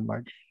on.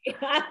 Like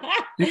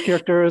these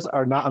characters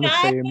are not on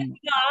the same. I did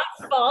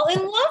not fall in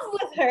love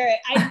with her.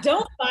 I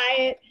don't buy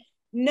it.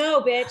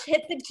 No, bitch,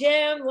 hit the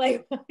gym.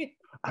 Like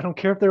I don't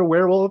care if they're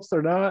werewolves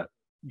or not.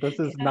 This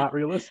is not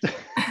realistic.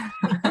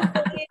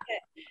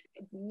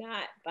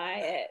 Not buy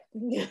it.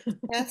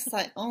 Yes,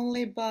 I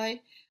only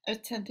buy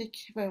authentic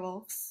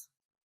werewolves.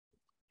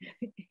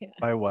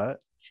 By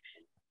what?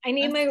 I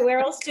need my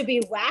werewolves to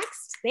be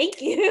waxed.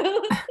 Thank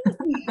you.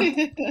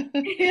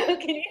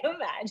 Can you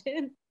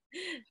imagine?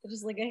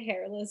 Just like a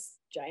hairless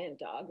giant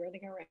dog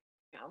running around.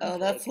 Oh,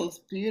 that sounds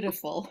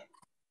beautiful.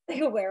 Like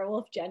a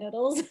werewolf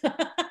genitals.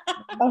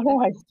 Oh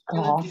my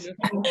god.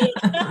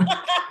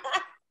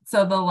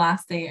 So the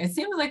last thing, it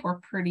seems like we're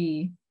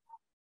pretty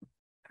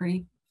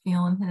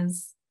feeling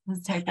his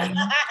typing,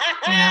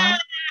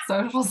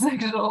 social,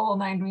 sexual,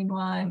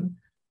 911,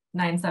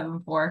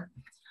 974.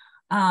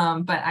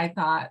 But I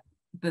thought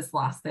this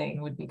last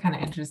thing would be kind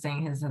of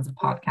interesting. His has a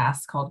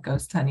podcast called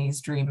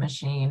Ghosthoney's Dream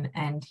Machine,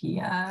 and he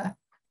I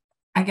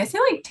guess he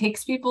like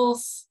takes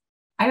people's.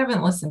 I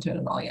haven't listened to it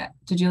at all yet.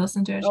 Did you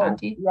listen to it,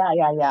 Shanti?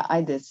 Yeah,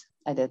 I did.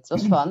 It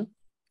was fun.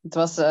 It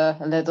was a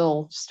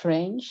little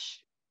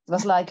strange. It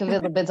was like a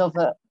little bit of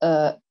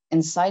a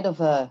inside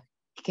of a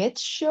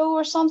kids show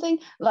or something.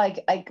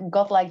 Like I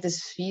got like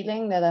this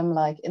feeling that I'm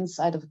like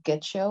inside of a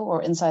kids show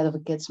or inside of a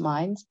kid's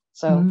mind.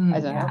 So I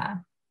don't know.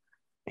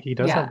 He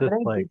does have this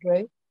like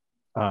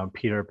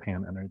Peter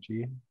Pan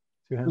energy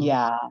to him.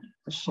 Yeah,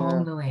 for sure.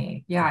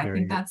 Totally. Yeah, I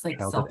think that's like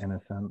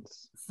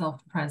innocence.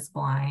 Self-press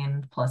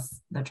blind plus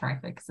the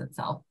trifix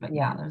itself. But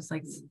yeah, there's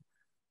like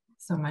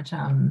so much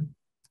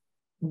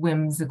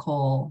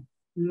whimsical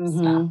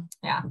stuff.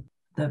 Yeah.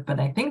 But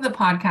I think the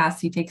podcast,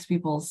 he takes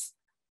people's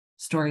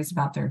stories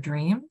about their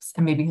dreams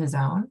and maybe his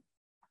own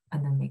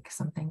and then make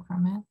something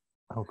from it.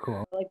 Oh,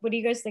 cool. Like, what do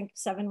you guys think?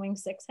 7 Wing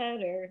 6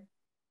 head or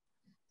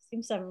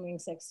seems 7 Wing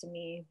 6 to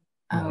me?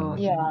 Oh,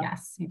 yeah.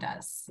 Yes, he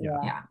does.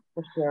 Yeah.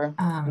 For sure.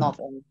 Not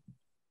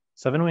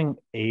 7 Wing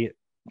 8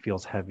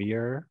 feels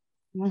heavier.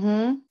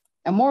 And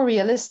more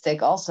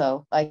realistic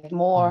also. Like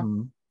more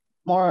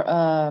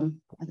I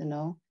don't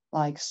know,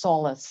 like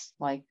solid,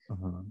 like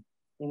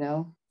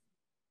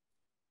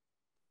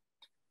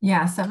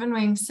Yeah, 7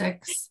 Wing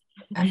 6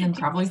 and then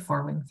probably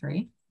 4 Wing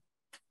 3.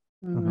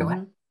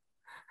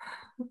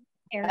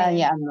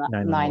 Yeah,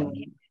 9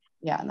 Wing.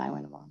 Yeah, 9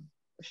 Wing 1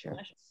 for sure.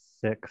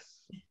 6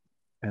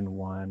 and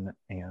 1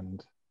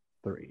 and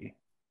 3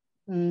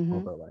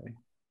 overlay.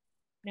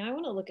 Now I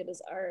want to look at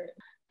his art.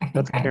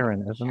 That's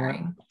Karen, isn't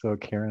it? So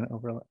Karen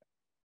overlay.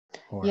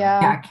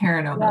 Yeah,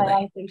 Karen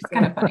overlay. It's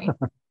kind of funny.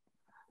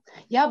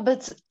 Yeah,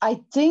 but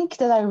I think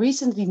that I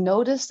recently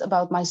noticed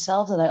about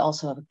myself that I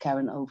also have a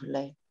Karen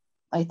overlay.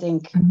 I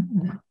think,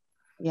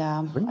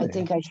 I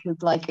think I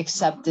should like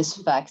accept this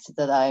fact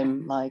that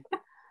I'm like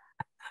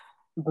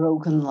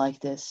broken like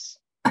this.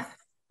 Oh,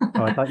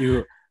 I thought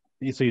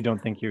so you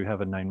don't think you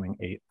have a 9 Wing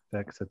 8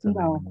 fix? It's a 9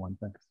 Wing 1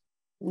 fix.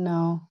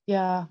 No,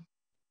 yeah,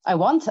 I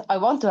want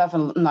to have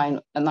a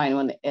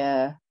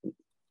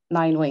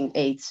 9 Wing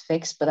 8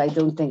 fix, but I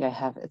don't think I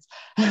have it.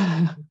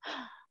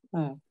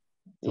 A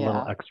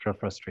little extra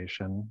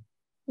frustration.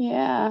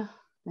 Yeah,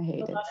 I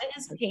hate it. I love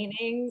his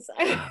paintings.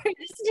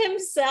 Just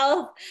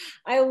himself.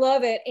 I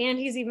love it. And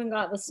he's even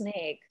got the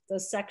snake, the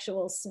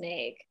sexual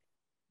snake.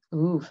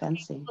 Ooh,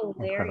 fancy.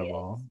 Hilarious.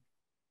 Incredible.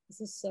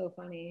 This is so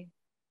funny.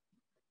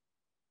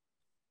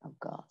 Oh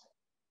God.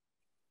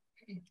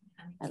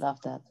 I love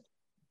that.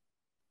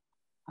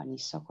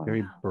 Honeysuckle.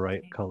 Very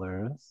bright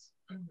colors.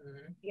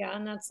 Yeah,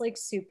 and that's like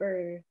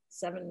super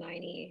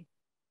 790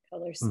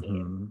 color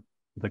scheme.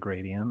 The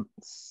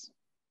gradients.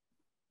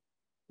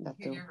 That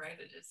too. You're right.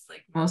 It is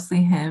like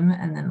mostly him,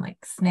 and then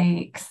like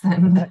snakes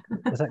and.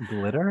 Is that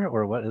glitter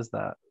or what is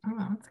that? Oh,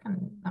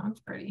 that one's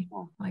pretty.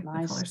 Oh, I like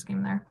nice. the color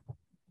scheme there.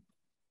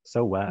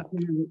 So wet.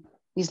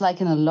 He's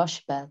like in a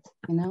lush bed,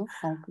 you know,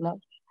 like lush.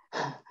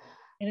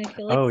 And I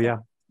feel like Oh yeah,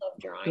 love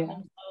drawing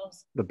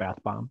themselves. the bath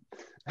bomb.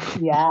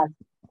 Yes,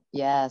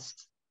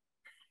 yes.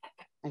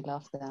 I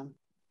love them.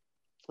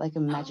 It's like a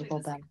magical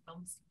bed.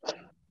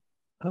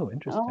 Oh,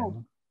 interesting.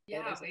 Oh.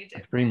 Yeah,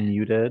 It's very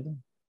muted,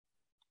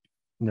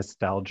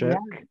 nostalgic.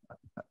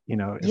 You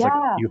know, it's like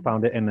you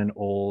found it in an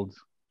old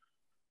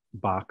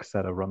box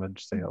at a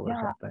rummage sale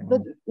or something.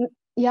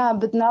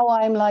 But now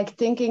I'm like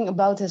thinking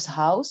about his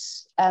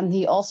house, and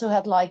he also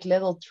had like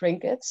little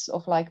trinkets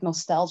of like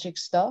nostalgic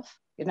stuff,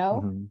 you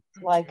know,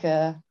 like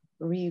a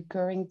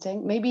recurring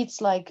thing. Maybe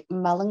it's like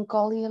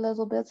melancholy a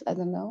little bit. I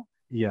don't know.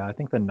 Yeah, I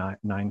think the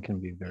nine can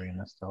be very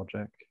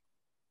nostalgic.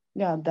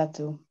 Yeah, that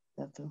too.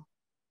 Yeah,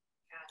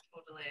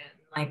 totally.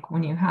 Like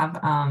when you have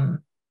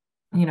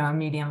you know, a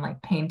medium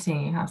like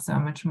painting, you have so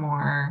much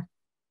more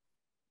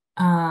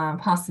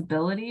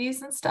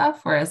possibilities and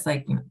stuff, whereas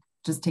like, you know,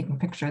 just taking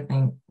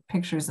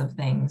pictures of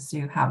things,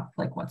 you have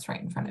like what's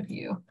right in front of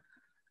you.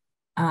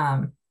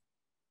 Yeah.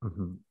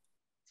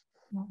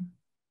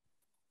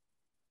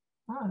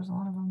 Oh, there's a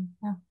lot of them.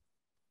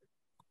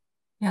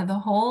 Yeah, the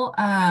whole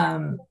I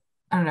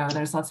don't know,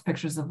 there's lots of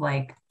pictures of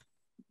like,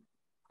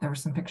 there were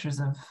some pictures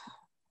of,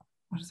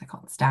 what is it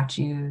called,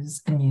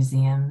 statues and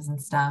museums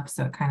and stuff,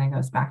 so it kind of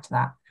goes back to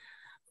that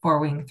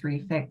 4-wing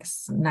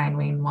 3-fix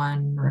 9-wing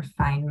 1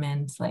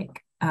 refinement,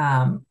 like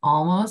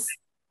almost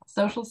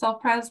social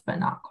self-pres, but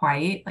not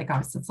quite. Like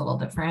obviously it's a little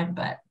different,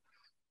 but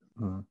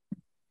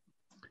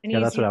yeah,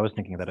 that's what I was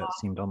thinking, that it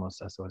seemed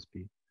almost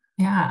SOSP.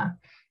 Yeah.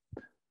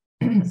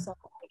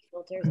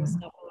 Filters and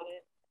stuff on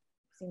it.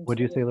 What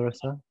do you say,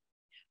 Larissa?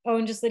 Oh,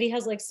 and just that he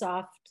has like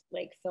soft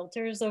like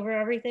filters over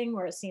everything,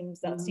 where it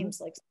seems seems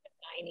like a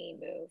tiny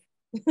move.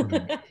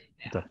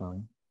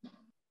 Definitely.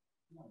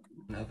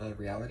 Of a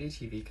reality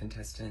TV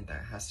contestant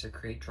that has to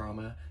create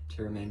drama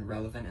to remain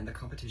relevant in the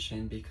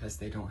competition because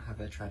they don't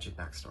have a tragic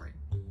backstory.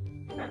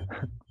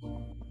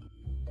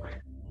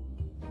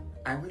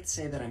 I would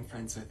say that I'm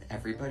friends with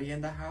everybody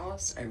in the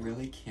house. I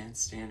really can't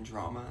stand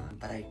drama,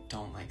 but I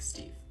don't like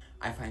Steve.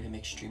 I find him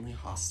extremely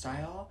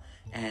hostile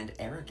and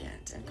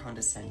arrogant and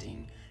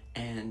condescending,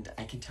 and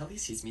I can tell he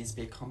sees me as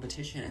big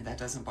competition, and that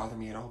doesn't bother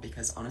me at all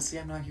because honestly,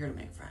 I'm not here to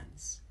make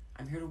friends.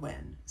 I'm here to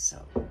win,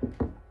 so.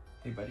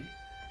 Hey buddy,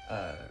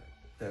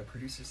 the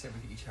producer said we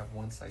could each have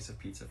one slice of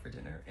pizza for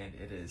dinner, and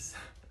it is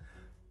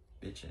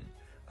bitchin'.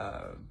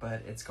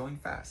 But it's going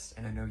fast,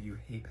 and I know you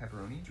hate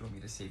pepperoni. Do you want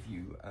me to save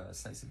you a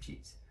slice of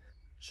cheese?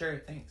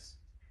 Sure, thanks.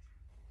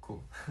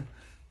 Cool.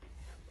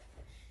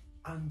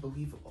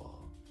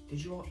 Unbelievable.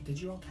 Did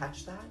you all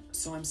catch that?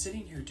 So I'm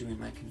sitting here doing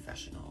my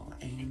confessional,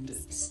 and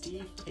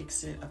Steve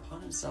takes it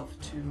upon himself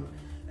to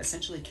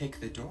essentially kick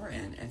the door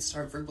in and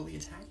start verbally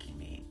attacking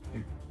me.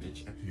 Hey,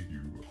 bitch, I hate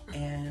you.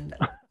 And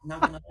I'm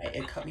not gonna lie,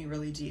 it cut me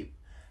really deep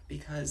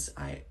because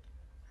I'm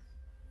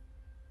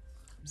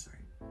sorry.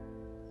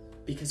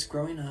 Because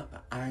growing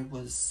up, I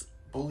was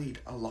bullied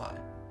a lot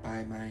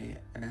by my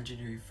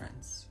imaginary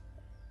friends.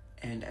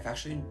 And I've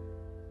actually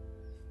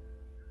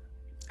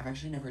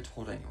never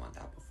told anyone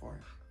that before.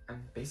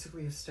 I'm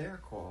basically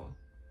hysterical.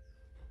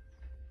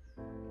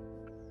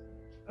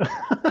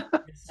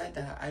 Said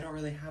that I don't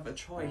really have a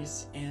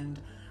choice, and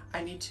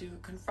I need to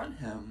confront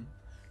him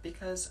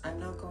because I'm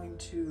not going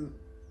to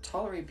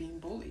tolerate being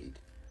bullied.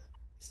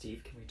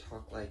 Steve, can we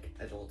talk like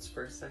adults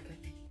for a second?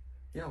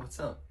 Yeah, what's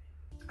up?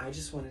 I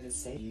just wanted to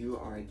say you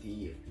are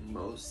the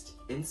most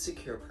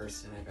insecure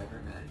person I've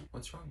ever met.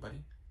 What's wrong,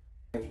 buddy?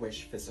 I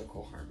wish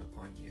physical harm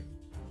upon you.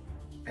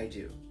 I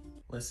do.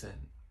 Listen,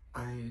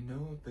 I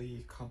know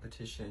the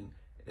competition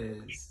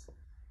is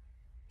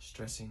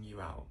stressing you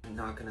out. I'm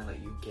not gonna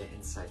let you get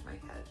inside my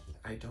head.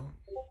 I don't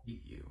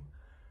hate you,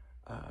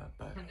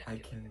 but I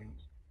can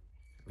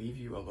leave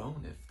you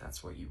alone if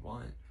that's what you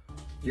want.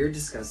 You're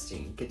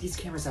disgusting. Get these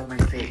cameras out of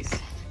my face.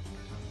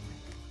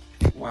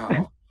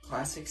 Wow,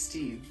 classic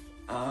Steve.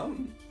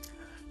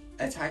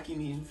 Attacking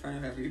me in front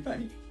of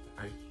everybody.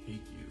 I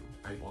hate you.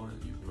 I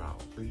want you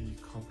out. The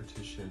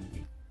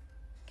competition.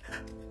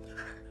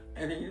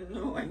 I didn't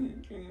know I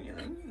didn't treat me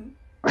like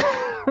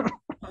that.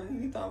 I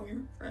only thought we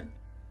were friends.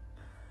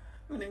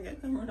 When I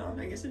get them or not,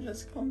 I guess it's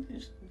just a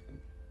competition.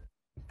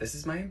 This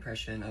is my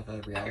impression of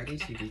a reality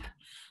TV.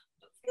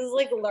 This is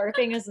like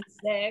LARPing as a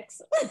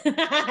 6.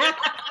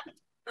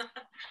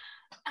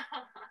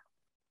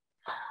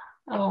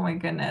 Oh my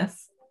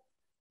goodness.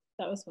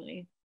 That was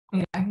funny.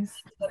 Yeah.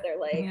 What they're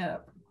like. Yeah.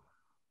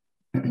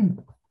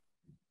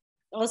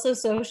 Also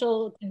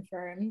social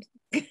confirmed.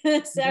 So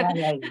it's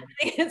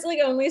like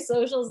only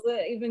socials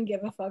that even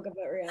give a fuck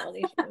about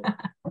reality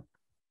shows.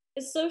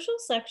 Is social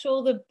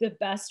sexual the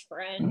best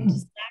friend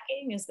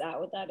stacking? Is that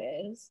what that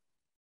is?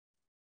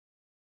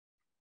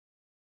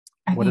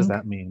 What does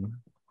that mean?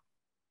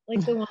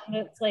 Like the one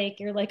that's like,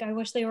 you're like, I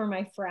wish they were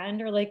my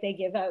friend, or like they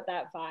give out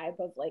that vibe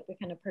of like the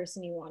kind of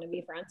person you want to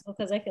be friends with,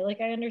 because I feel like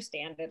I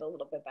understand it a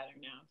little bit better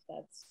now. If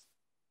that's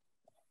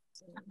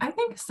I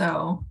think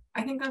so.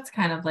 I think that's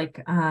kind of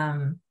like,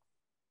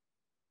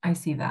 I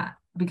see that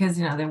because,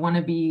 you know, they want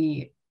to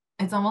be,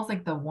 it's almost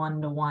like the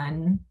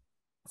 1-to-1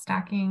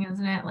 stacking,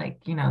 isn't it?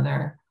 Like, you know,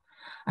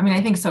 I mean,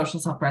 I think social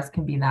self-pres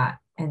can be that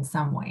in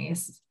some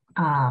ways.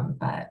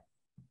 But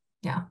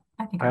yeah,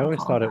 I think I would always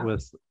call thought it it that.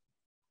 was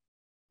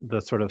the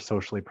sort of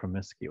socially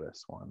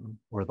promiscuous one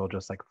where they'll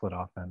just like flit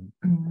off and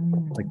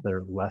like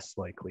they're less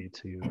likely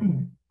to,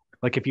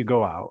 like if you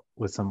go out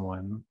with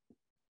someone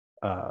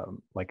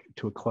like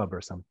to a club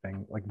or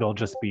something, like they'll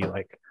just be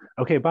like,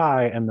 okay,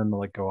 bye, and then they'll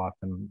like go off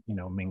and, you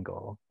know,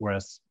 mingle.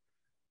 Whereas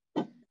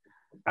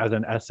as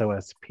an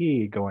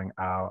SOSP going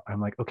out, I'm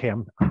like, okay,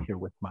 I'm here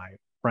with my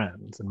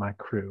friends and my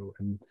crew,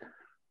 and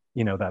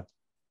you know, that's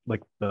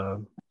like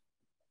the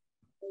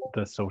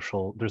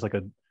social, there's like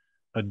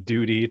a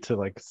duty to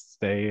like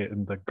stay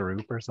in the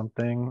group or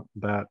something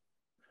that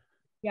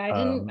yeah, I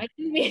didn't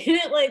mean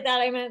it like that.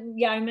 I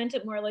meant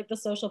it more like the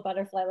social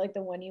butterfly, like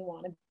the one you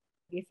want to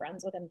be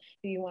friends with and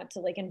who you want to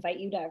like invite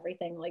you to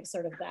everything, like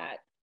sort of that,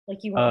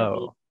 like you want to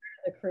be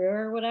the crew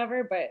or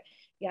whatever. But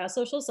yeah,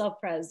 social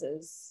self-pres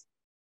is,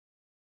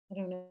 I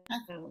don't know.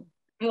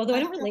 Although I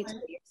don't relate to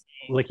what you're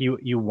saying. Like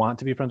you want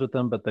to be friends with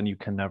them, but then you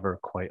can never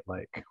quite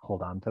like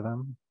hold on to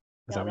them.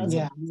 Is that what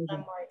you mean?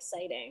 More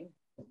exciting.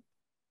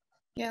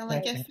 Yeah,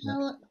 like I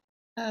feel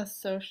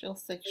social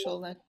sexual,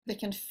 like they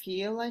can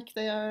feel like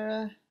they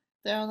are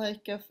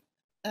like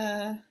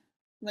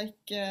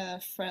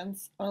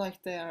friends, or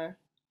like they are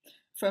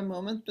for a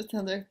moment, but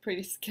then they're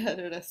pretty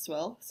scattered as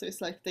well. So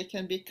it's like they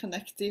can be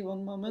connected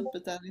one moment,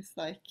 but then it's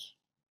like,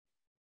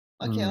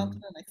 okay, on to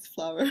the next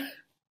flower.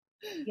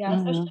 Yeah,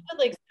 especially with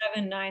like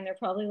 7, 9, they're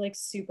probably like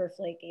super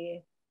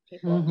flaky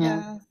people.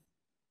 Yeah.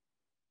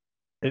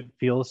 It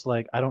feels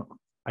like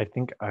I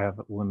think I have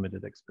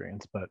limited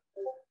experience, but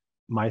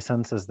my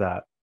sense is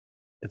that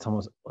it's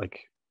almost like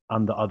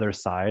on the other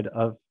side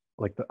of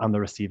like on the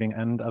receiving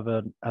end of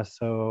a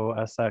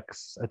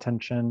SOSX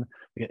attention,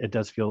 it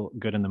does feel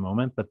good in the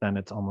moment, but then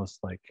it's almost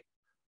like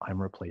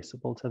I'm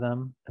replaceable to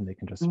them and they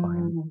can just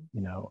find,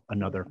 you know,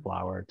 another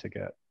flower to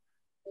get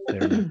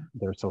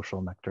their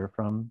social nectar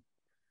from.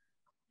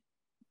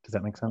 Does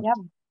that make sense?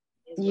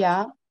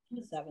 Yeah. I'm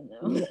a 7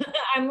 though.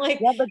 I'm like,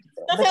 but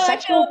that's how I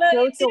feel about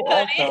it too,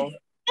 also.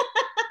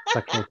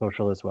 Sexual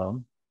social as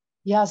well.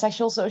 Yeah,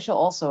 sexual social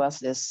also has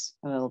this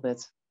a little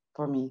bit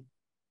for me.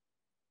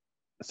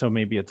 So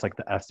maybe it's like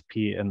the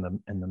SP in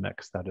the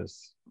mix that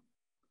is,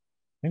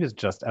 maybe it's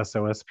just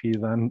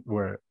SOSP then,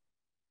 where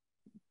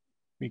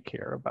we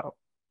care about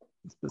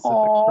a specific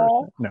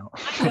person. No.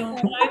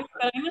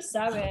 but I'm a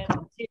 7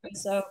 too.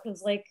 So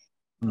because like,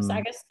 so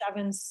I guess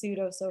 7's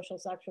pseudo social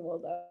sexual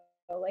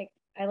though. Like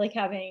I like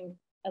having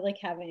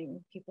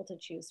people to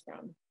choose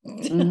from. I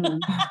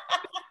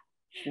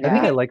think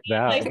I like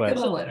that, but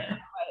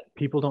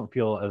people don't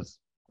feel as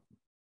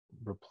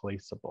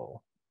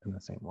replaceable in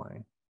the same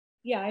way.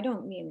 Yeah, I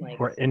don't mean like,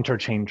 or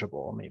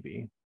interchangeable,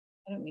 maybe.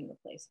 I don't mean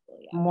replaceable.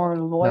 Yeah. More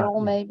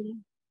loyal, maybe.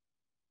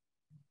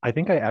 I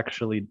think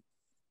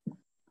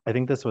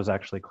this was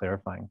actually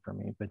clarifying for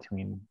me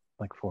between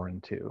like 4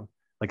 and 2,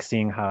 like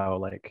seeing how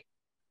like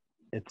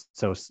it's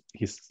so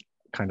he's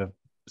kind of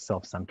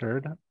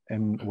self-centered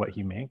in what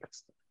he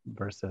makes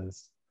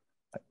versus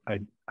I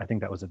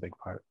think that was a big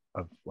part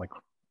of like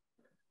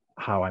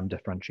how I'm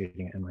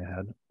differentiating it in my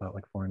head about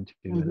like 4 and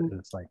 2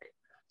 is like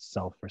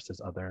self versus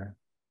other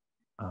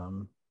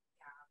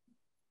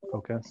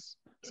focus.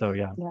 So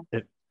I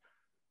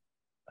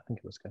think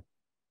it was good.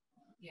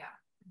 Yeah,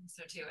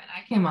 so too. And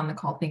I came on the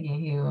call thinking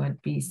he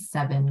would be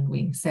 7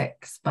 wing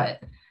 6,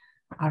 but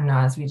I don't know,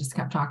 as we just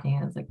kept talking,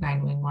 it was like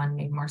 9 wing 1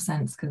 made more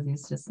sense because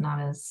he's just not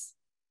as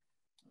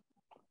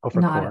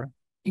core.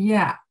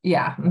 Yeah.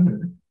 Yeah.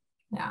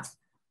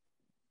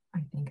 I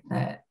think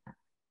that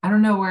I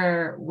don't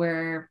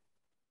know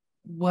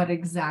what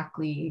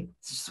exactly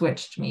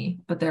switched me,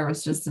 but there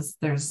was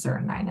just there's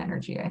certain 9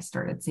 energy I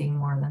started seeing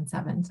more than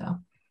 7. So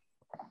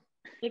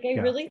like I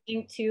really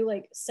think too,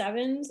 like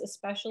 7s,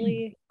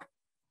 especially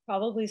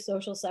probably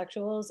social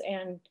sexuals,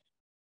 and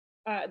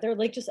they're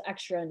like just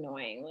extra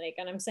annoying. Like,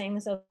 and I'm saying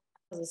this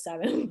as a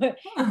 7, but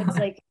it's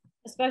like,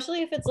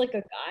 especially if it's like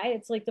a guy,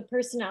 it's like the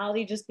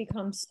personality just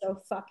becomes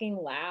so fucking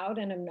loud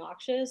and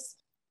obnoxious.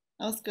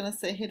 I was gonna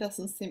say he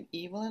doesn't seem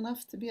evil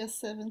enough to be a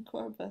 7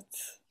 core, but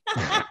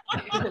yeah,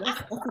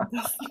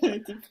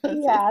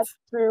 it's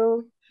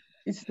true.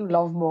 It's too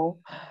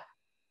lovable.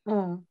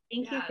 Thank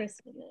you,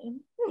 Christina.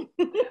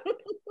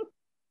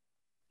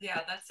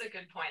 Yeah, that's a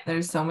good point.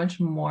 There's so much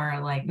more,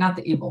 like, not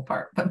the evil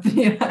part, but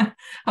the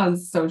how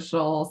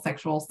social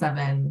sexual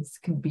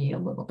 7s can be a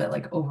little bit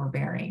like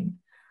overbearing,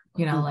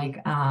 you know,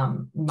 like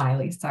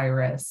Miley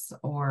Cyrus,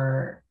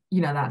 or,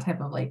 you know, that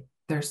type of, like,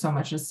 there's so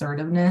much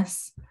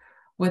assertiveness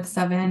with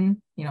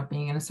 7, you know,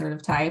 being an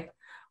assertive type,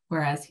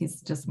 whereas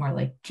he's just more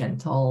like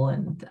gentle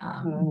and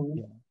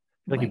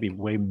like he'd be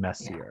way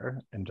messier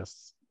and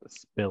just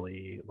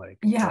spilly, like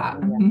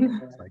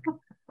like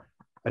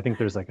I think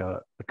there's like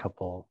a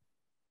couple,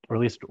 or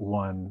at least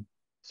one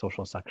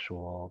social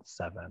sexual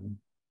 7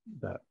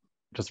 that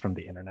just from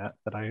the internet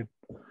that I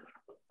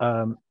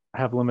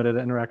have limited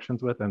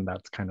interactions with, and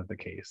that's kind of the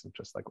case of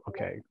just like,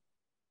 okay,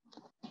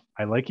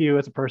 I like you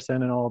as a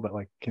person and all, but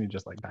like, can you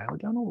just like dial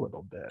it down a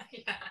little bit?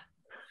 Yeah.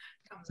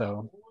 So a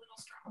little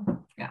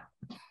strong. Yeah.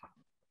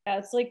 Yeah,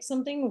 it's like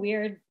something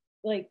weird,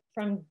 like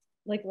from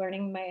like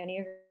learning my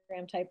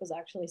Enneagram type was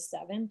actually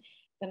 7.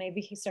 Then I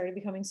started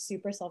becoming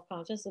super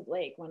self-conscious of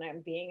like when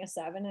I'm being a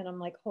 7, and I'm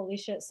like, holy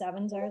shit,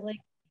 7s are like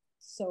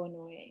so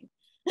annoying.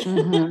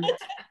 Mm-hmm.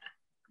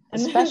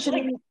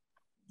 Especially like,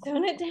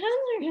 tone it down,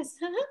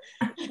 Larissa.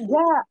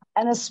 Yeah,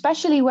 and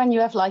especially when you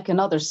have like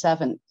another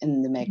 7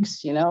 in the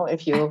mix, you know,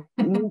 if you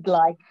meet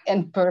like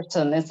in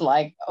person, it's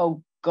like,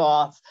 oh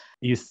God.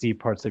 You see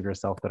parts of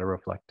yourself that are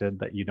reflected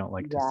that you don't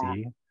like to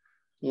see.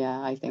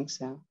 Yeah, I think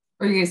so.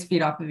 Or you guys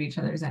feed off of each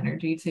other's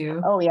energy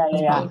too. Oh yeah,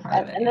 That's yeah.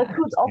 part of it, And yeah. that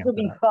could also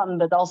be fun,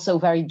 but also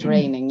very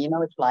draining. You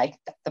know, it's like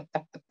tap, tap,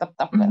 tap, tap, tap,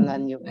 tap, and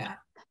then you yeah.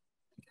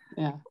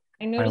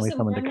 I notice the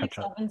more my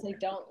 7s I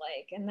don't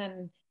like, and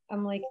then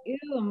I'm like, ew,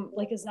 I'm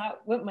like, is that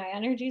what my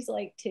energy's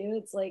like too?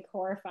 It's like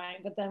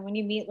horrifying. But then when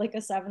you meet like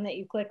a 7 that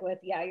you click with,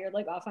 yeah, you're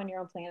like off on your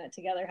own planet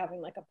together,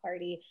 having like a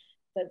party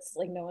that's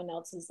like no one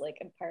else is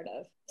like a part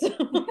of.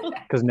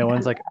 Because no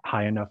one's like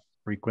high enough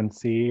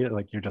frequency,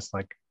 like you're just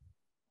like,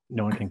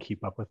 no one can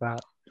keep up with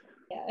that.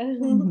 Yeah.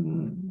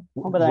 But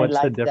What's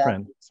like the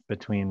difference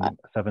between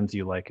 7s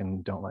you like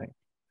and don't like?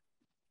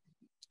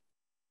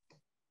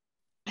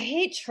 I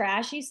hate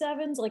trashy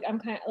 7s. Like I'm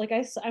kind of like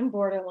I'm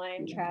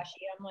borderline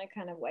trashy. I'm like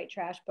kind of white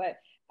trash, but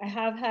I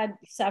have had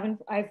 7.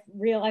 I've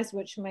realized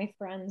which of my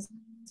friends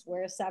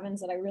were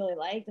 7s that I really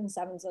liked and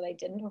 7s that I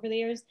didn't over the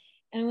years.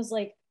 And it was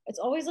like, it's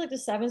always like the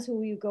 7s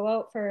who you go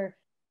out for,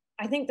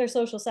 I think they're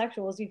social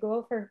sexuals, you go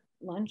out for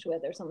lunch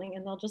with or something,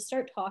 and they'll just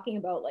start talking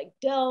about like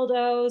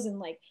dildos and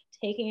like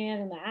taking it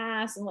in the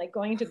ass and like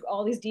going into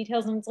all these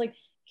details. And it's like,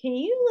 can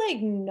you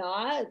like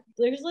not,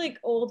 there's like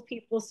old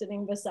people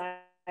sitting beside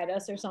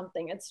us or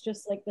something. It's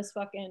just like this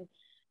fucking,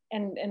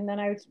 and then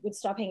I would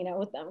stop hanging out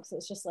with them because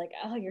it's just like,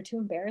 oh, you're too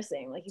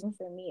embarrassing. Like even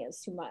for me,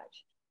 it's too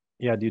much.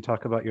 Yeah, do you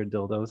talk about your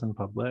dildos in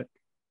public?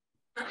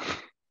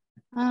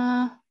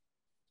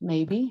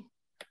 Maybe.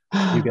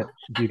 Do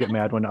you get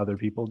mad when other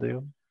people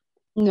do?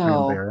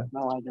 No,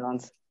 I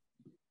don't.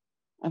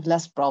 I have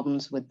less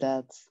problems with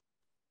that.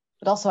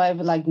 But also I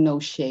have like no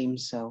shame,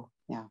 so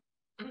yeah.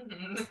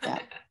 Yeah,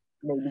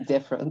 maybe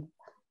different.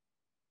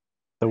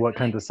 So what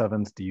kinds of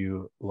 7s do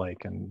you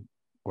like and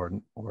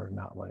or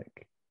not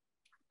like?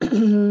 I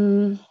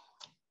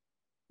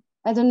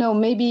don't know,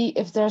 maybe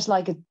if there's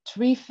like a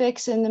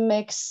trifix in the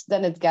mix,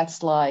 then it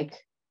gets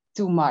like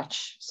too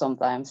much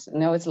sometimes. You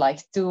know, it's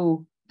like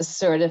too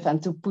assertive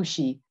and too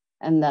pushy,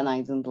 and then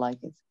I don't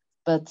like it.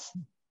 But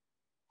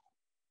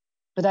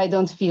I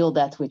don't feel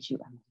that with you.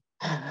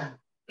 Yeah.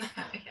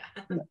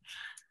 No.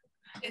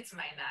 It's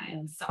my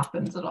 9.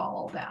 Softens it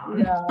all down.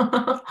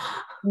 Yeah.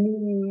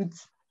 Mood.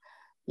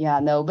 Yeah,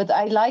 no, but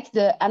I like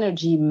the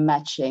energy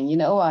matching. You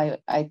know, I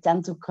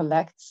tend to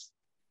collect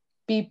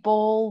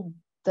people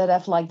that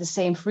have like the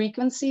same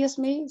frequency as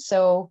me.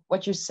 So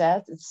what you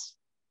said,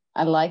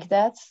 I like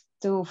that,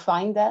 to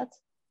find that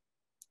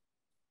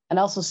and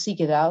also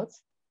seek it out.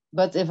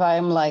 But if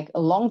I'm like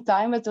a long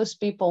time with those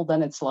people,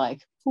 then it's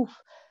like, poof,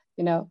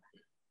 you know.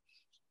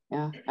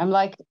 Yeah, I'm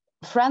like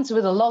friends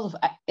with a lot of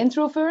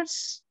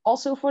introverts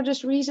also for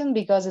this reason,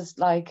 because it's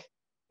like,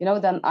 you know,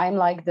 then I'm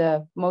like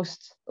the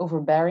most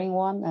overbearing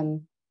one,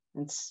 and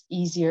it's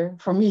easier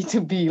for me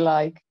to be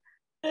like,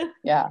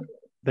 yeah.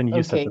 Then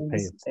you set the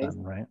pace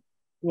then, right?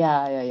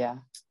 Yeah.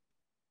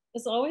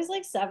 It's always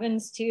like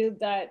 7s too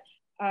that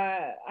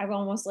I've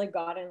almost like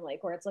gotten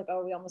like where it's like,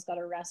 oh, we almost got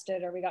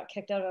arrested or we got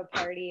kicked out of a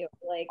party, or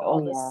like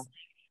all this, like,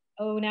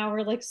 oh, now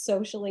we're like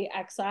socially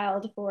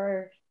exiled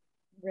for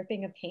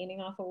ripping a painting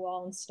off a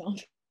wall and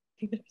stomping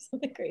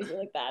something crazy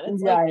like that.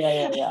 It's yeah.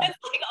 It's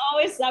like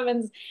always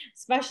 7s,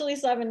 especially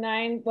 7,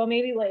 9. Well,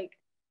 maybe like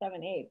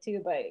 7, 8 too.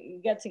 But you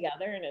get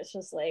together and it's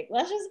just like,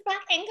 let's just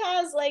fucking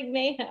cause like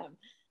mayhem.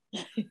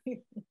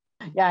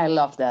 Yeah, I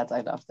love that.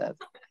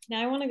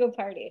 Now I want to go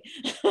party.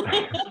 Yes,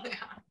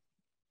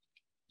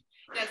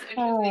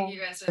 interesting. You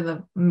guys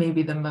are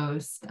maybe the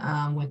most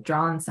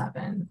withdrawn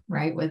 7,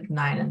 right? With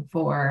 9 and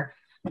 4.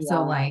 Yeah.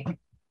 So like,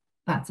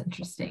 that's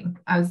interesting.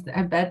 I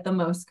bet the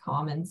most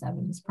common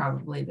 7 is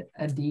probably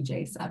a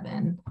DJ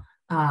 7,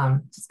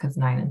 just because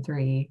 9 and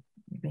 3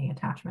 being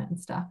attachment and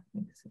stuff.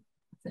 It's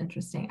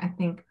interesting. I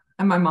think,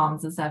 and my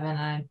mom's a 7.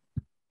 And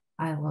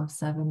I love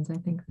 7s. I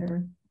think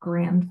they're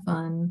grand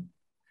fun.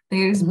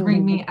 They just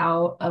bring me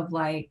out of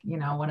like, you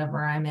know,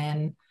 whatever I'm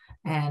in,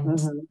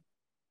 and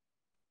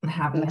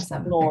having a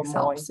 7 help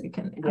so you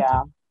can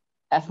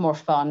have more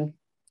fun.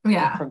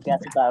 Yeah,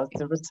 forget about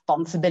the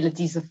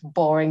responsibilities of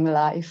boring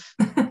life.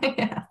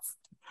 Yes.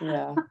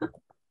 Yeah.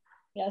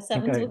 Yeah,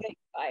 7s will get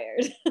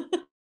fired.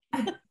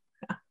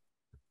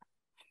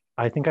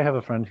 I think I have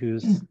a friend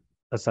who's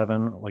a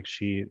 7, like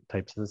she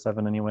types as a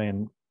 7 anyway,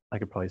 and I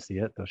could probably see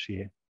it, though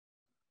she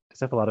does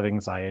have a lot of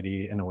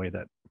anxiety in a way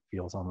that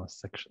feels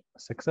almost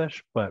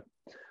six-ish. But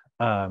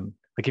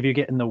like if you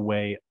get in the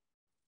way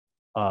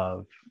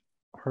of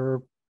her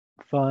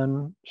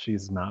fun,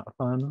 she's not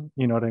fun.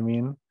 You know what I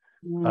mean?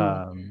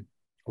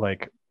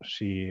 Like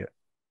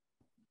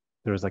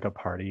there was like a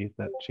party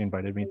that she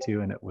invited me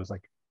to, and it was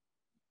like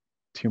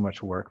too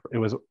much work. It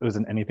was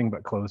an anything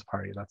but clothes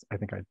party. I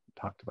think I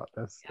talked about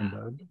this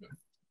in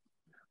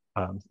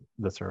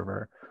the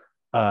server.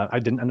 I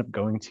didn't end up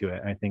going to it,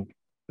 and I think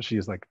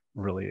she's like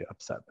really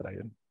upset that I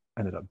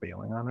ended up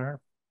bailing on her.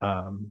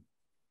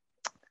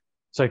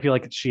 So I feel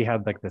like she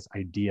had like this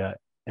idea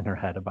in her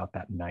head about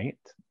that night,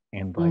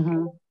 and like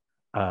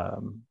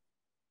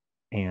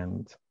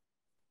and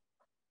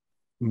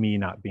me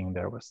not being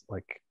there was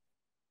like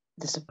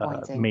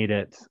disappointing. Made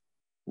it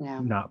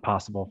not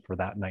possible for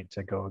that night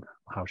to go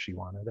how she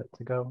wanted it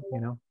to go, you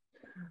know?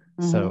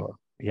 So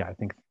yeah, I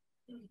think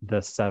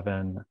the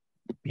 7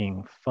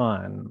 being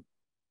fun,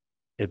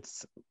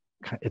 it's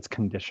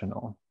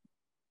conditional,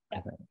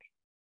 I think.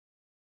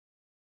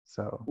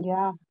 So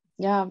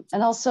yeah,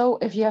 and also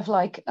if you have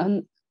like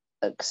a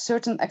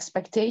certain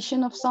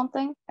expectation of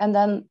something, and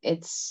then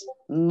it's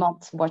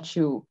not what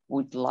you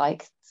would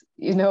like,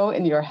 you know,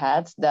 in your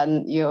head,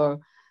 then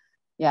you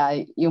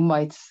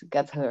might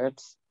get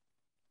hurt.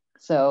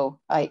 So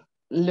I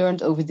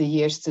learned over the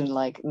years to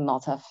like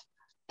not have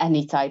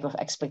any type of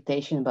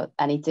expectation about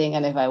anything,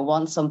 and if I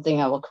want something,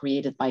 I will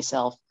create it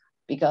myself,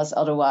 because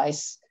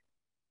otherwise,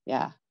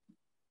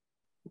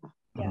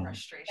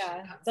 frustration.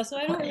 Yeah, that's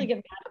why I don't really get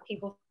mad at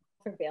people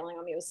for bailing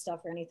on me with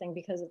stuff or anything,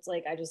 because it's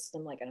like I'm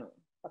like, I don't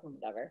fucking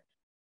whatever.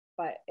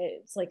 But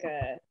it's like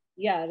it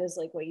is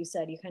like what you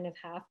said, you kind of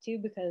have to,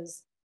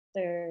 because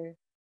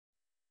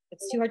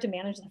it's too hard to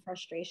manage the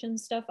frustration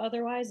stuff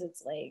otherwise.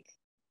 It's like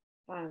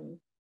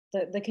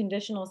the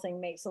conditional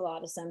thing makes a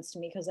lot of sense to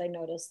me, because I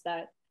noticed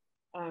that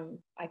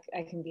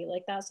I can be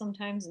like that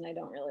sometimes, and I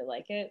don't really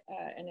like it,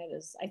 and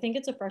I think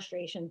it's a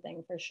frustration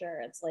thing for sure.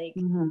 It's like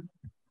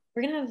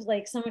we're gonna have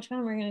like so much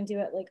fun, we're gonna do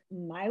it like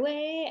my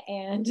way,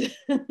 and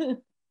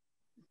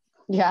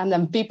and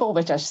then people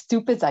with their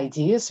stupid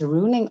ideas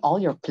ruining all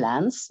your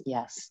plans.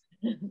 Yes.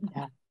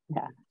 yeah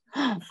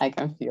I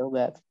can feel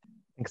that. I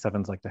think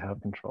 7s like to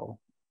have control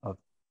of,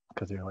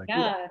 because you're like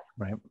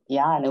right,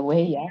 in a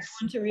way. Yes.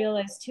 I want to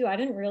realize too, I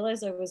didn't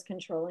realize I was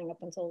controlling up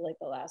until like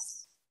the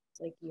last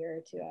like year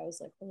or two. I was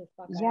like, holy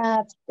fuck.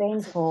 It's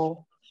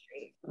painful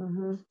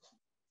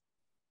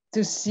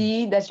to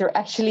see that you're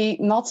actually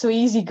not so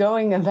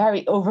easygoing and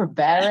very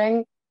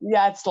overbearing.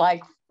 It's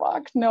like,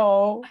 fuck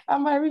no,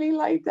 am I really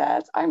like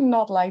that? I'm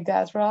not like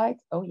that, right?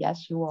 Oh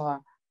yes, you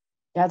are.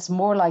 It's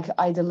more like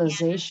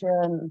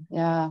idolization,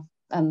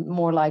 and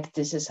more like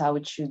this is how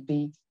it should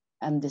be,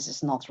 and this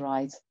is not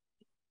right.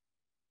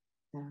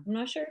 I'm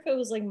not sure if it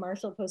was like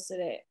Marshall posted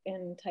it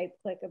in Type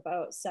Click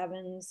about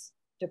 7s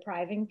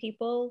depriving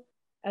people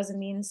as a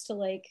means to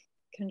like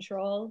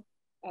control.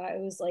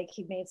 It was like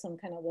he made some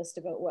kind of list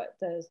about what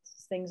the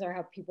things are,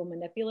 how people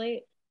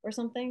manipulate or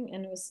something,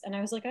 and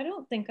I was like, I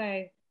don't think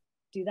I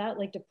do that,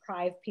 like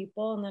deprive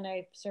people. And then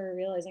I started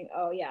realizing,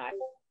 oh yeah,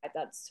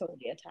 that's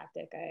totally a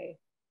tactic I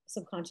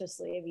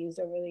subconsciously have used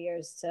over the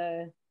years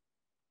to,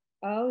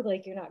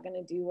 like, you're not going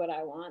to do what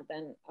I want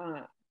then,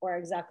 or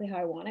exactly how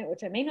I want it,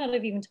 which I may not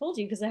have even told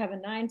you because I have a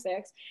 9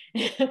 fix.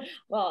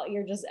 Well,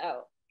 you're just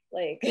out,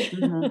 like.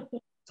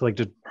 So like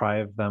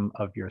deprive them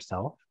of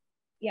yourself.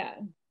 Yeah.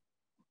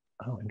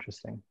 Oh,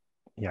 interesting.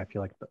 Yeah, I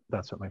feel like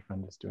that's what my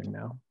friend is doing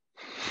now.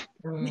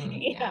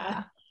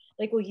 Yeah.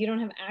 Like, well, you don't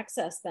have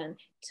access then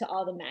to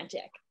all the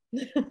magic.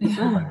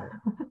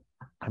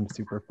 I'm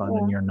super fun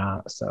and you're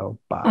not, so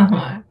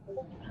bye.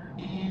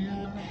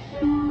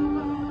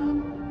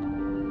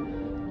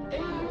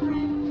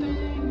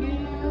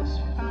 Everything is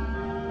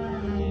fine.